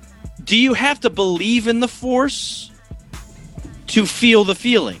 do you have to believe in the Force to feel the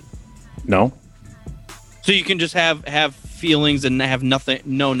feeling? No. So you can just have feelings and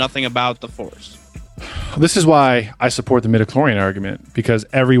know nothing about the Force. This is why I support the midichlorian argument, because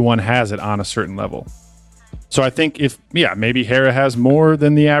everyone has it on a certain level. So I think maybe Hera has more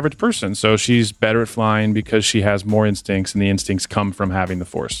than the average person, so she's better at flying because she has more instincts, and the instincts come from having the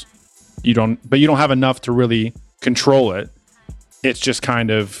Force. You don't have enough to really control it. It's just kind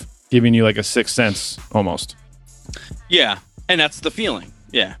of giving you like a sixth sense almost. Yeah, and that's the feeling.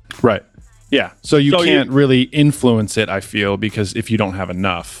 Yeah. Right. Yeah. So you can't really influence it, I feel, because if you don't have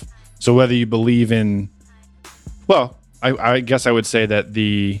enough. So whether you believe in, well, I guess I would say that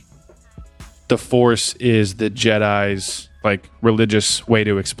the Force is the Jedi's like religious way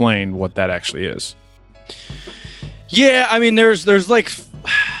to explain what that actually is. Yeah, I mean, there's like,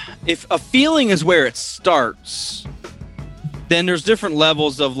 if a feeling is where it starts, then there's different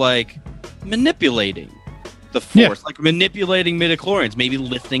levels of like manipulating the Force, like manipulating midichlorians, maybe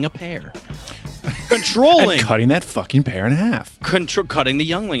lifting a pear, controlling, and cutting that fucking pear in half, cutting the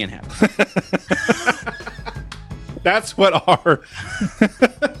youngling in half. That's what our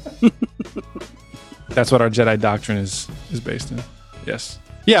Jedi doctrine is based in. Yes.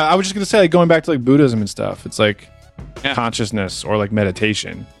 Yeah, I was just gonna say, like, going back to like Buddhism and stuff. It's like consciousness or like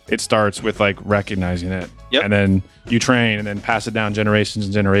meditation. It starts with like recognizing it, and then you train, and then pass it down generations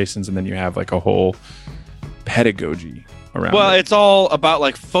and generations, and then you have like a whole pedagogy around. Well, it. It's all about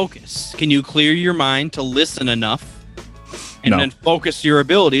like focus. Can you clear your mind to listen enough, and then focus your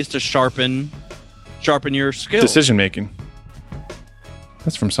abilities to sharpen your skills? Decision making.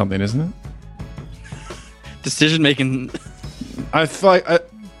 That's from something, isn't it? Decision making. I feel like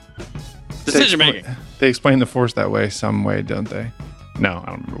decision making. They explain the Force that way, some way, don't they? No, I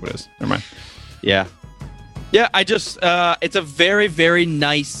don't remember what it is. Never mind. Yeah. Yeah, I just it's a very, very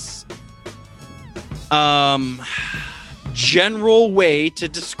nice general way to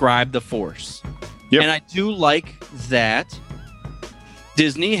describe the Force. Yep. And I do like that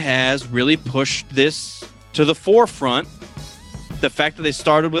Disney has really pushed this to the forefront. The fact that they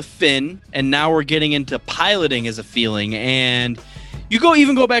started with Finn and now we're getting into piloting as a feeling, and you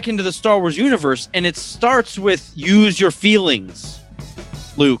go back into the Star Wars universe and it starts with use your feelings,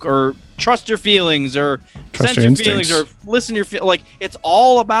 Luke, or trust your feelings, or Trust sense your your instincts. feelings, or listen to your feelings. Like, it's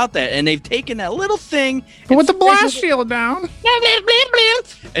all about that, and they've taken that little thing But with the and blast shield down.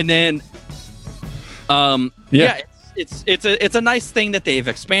 and then Yeah. it's a nice thing that they've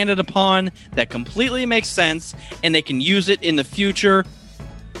expanded upon that completely makes sense, and they can use it in the future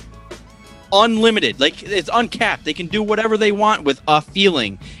unlimited. Like, it's uncapped. They can do whatever they want with a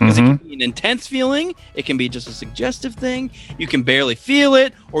feeling, because it can be an intense feeling, it can be just a suggestive thing, you can barely feel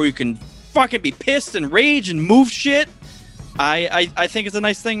it, or you can fucking be pissed and rage and move shit. I think it's a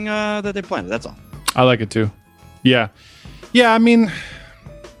nice thing that they planned. That's all. I like it too. Yeah. I mean,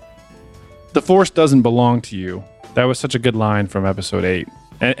 the Force doesn't belong to you. That was such a good line from episode 8.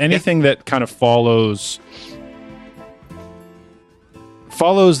 Anything that kind of follows.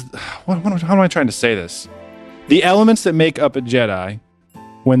 How am I trying to say this? The elements that make up a Jedi,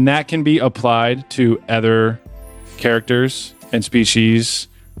 when that can be applied to other characters and species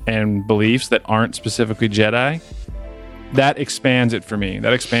and beliefs that aren't specifically Jedi, that expands it for me.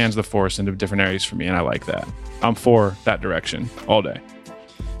 That expands the Force into different areas for me, and I like that. I'm for that direction all day.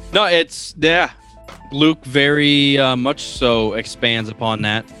 No, Luke very much so expands upon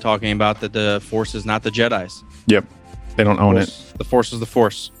that, talking about that the Force is not the Jedi's. Yep. They don't own it. The Force is the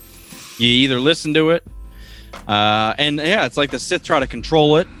Force. You either listen to it, and yeah, it's like the Sith try to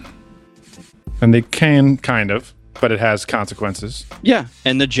control it. And they can, kind of, but it has consequences. Yeah,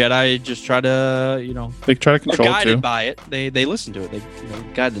 and the Jedi just try to, They try to are control it guided too. by it. They listen to it. They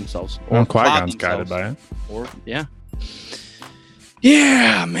guide themselves. Well, plot Qui-Gon's guided themselves. by it. Or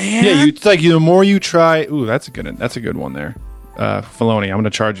yeah, man. Yeah, it's like the more you try. Ooh, that's a good one there. Filoni, I'm going to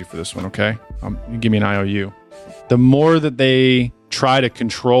charge you for this one, okay? You give me an IOU. The more that they try to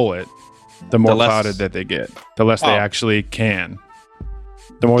control it, the more clouded that they get. The less they actually can.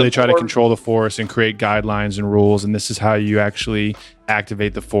 The more they try to control the Force and create guidelines and rules, and this is how you actually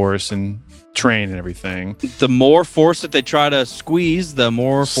activate the Force and train and everything. The more Force that they try to squeeze, the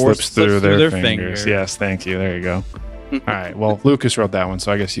more Force Slips through their fingers. fingers. Yes, thank you. There you go. All right. Well, Lucas wrote that one,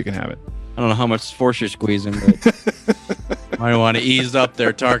 so I guess you can have it. I don't know how much Force you're squeezing, but might want to ease up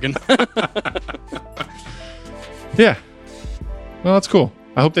there, Tarkin. Yeah. Well, that's cool.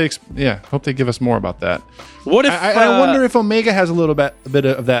 I hope they give us more about that. What if I wonder if Omega has a bit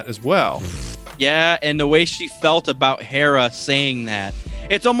of that as well. Yeah, and the way she felt about Hera saying that,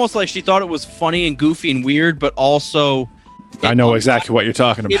 it's almost like she thought it was funny and goofy and weird, but also I know exactly what you're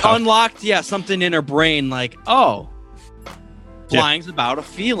talking about. it unlocked something in her brain, like, oh, flying's about a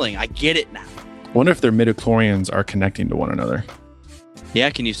feeling. I get it now. Wonder if their midichlorians are connecting to one another. Yeah,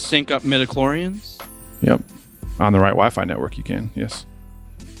 can you sync up midichlorians? Yep. On the right Wi-Fi network, you can. Yes.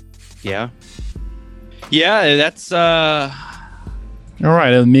 Yeah. Yeah, that's All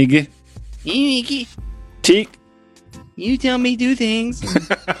right, Omega. Mickey, Teak. you tell me do things.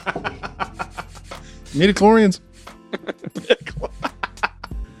 Midichlorians.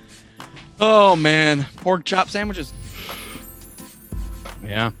 Oh man, pork chop sandwiches.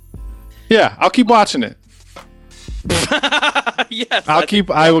 Yeah. Yeah, I'll keep watching it. Yes.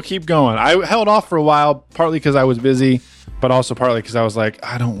 I will keep going. I held off for a while, partly because I was busy, but also partly because I was like,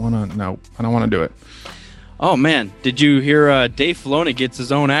 I don't want to do it. Oh man, did you hear Dave Filoni gets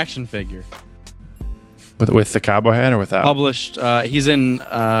his own action figure? With the cowboy hat or without? Published. He's in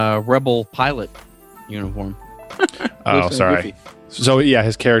Rebel pilot uniform. Oh, Goofy. sorry. So yeah,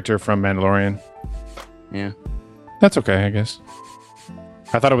 his character from Mandalorian. Yeah. That's okay, I guess.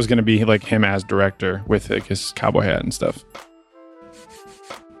 I thought it was going to be like him as director with like his cowboy hat and stuff.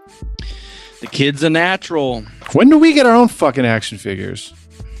 The kid's a natural. When do we get our own fucking action figures?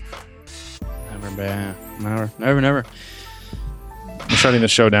 Never. I'm shutting the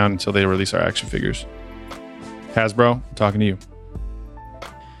show down until they release our action figures. Hasbro, I'm talking to you.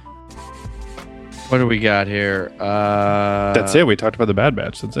 What do we got here? That's it. We talked about the Bad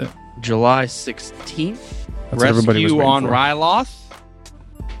Batch. That's it. July 16th. That's what everybody was Rescue waiting on for. Ryloth.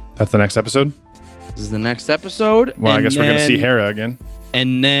 That's the next episode? This is the next episode. Well, I And guess we're going to see then- Hera again.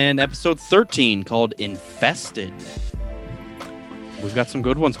 And then episode 13 called Infested. We've got some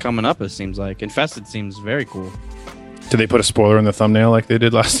good ones coming up, it seems like. Infested seems very cool. Did they put a spoiler in the thumbnail like they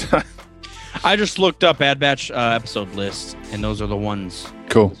did last time? I just looked up Bad Batch episode lists, and those are the ones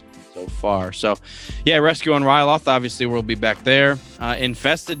Cool. so far. So, yeah, Rescue on Ryloth, obviously we'll be back there.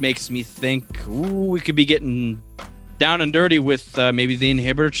 Infested makes me think, we could be getting down and dirty with maybe the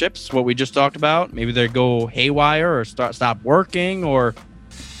inhibitor chips, what we just talked about. Maybe they go haywire or stop working, or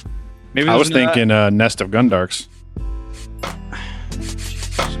maybe I was thinking Nest of Gundarks.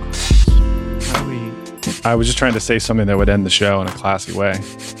 I was just trying to say something that would end the show in a classy way.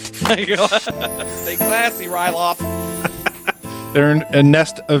 Stay classy, Ryloth. A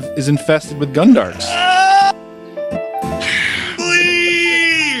nest is infested with Gundarks.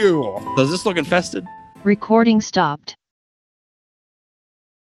 Does this look infested? Recording stopped.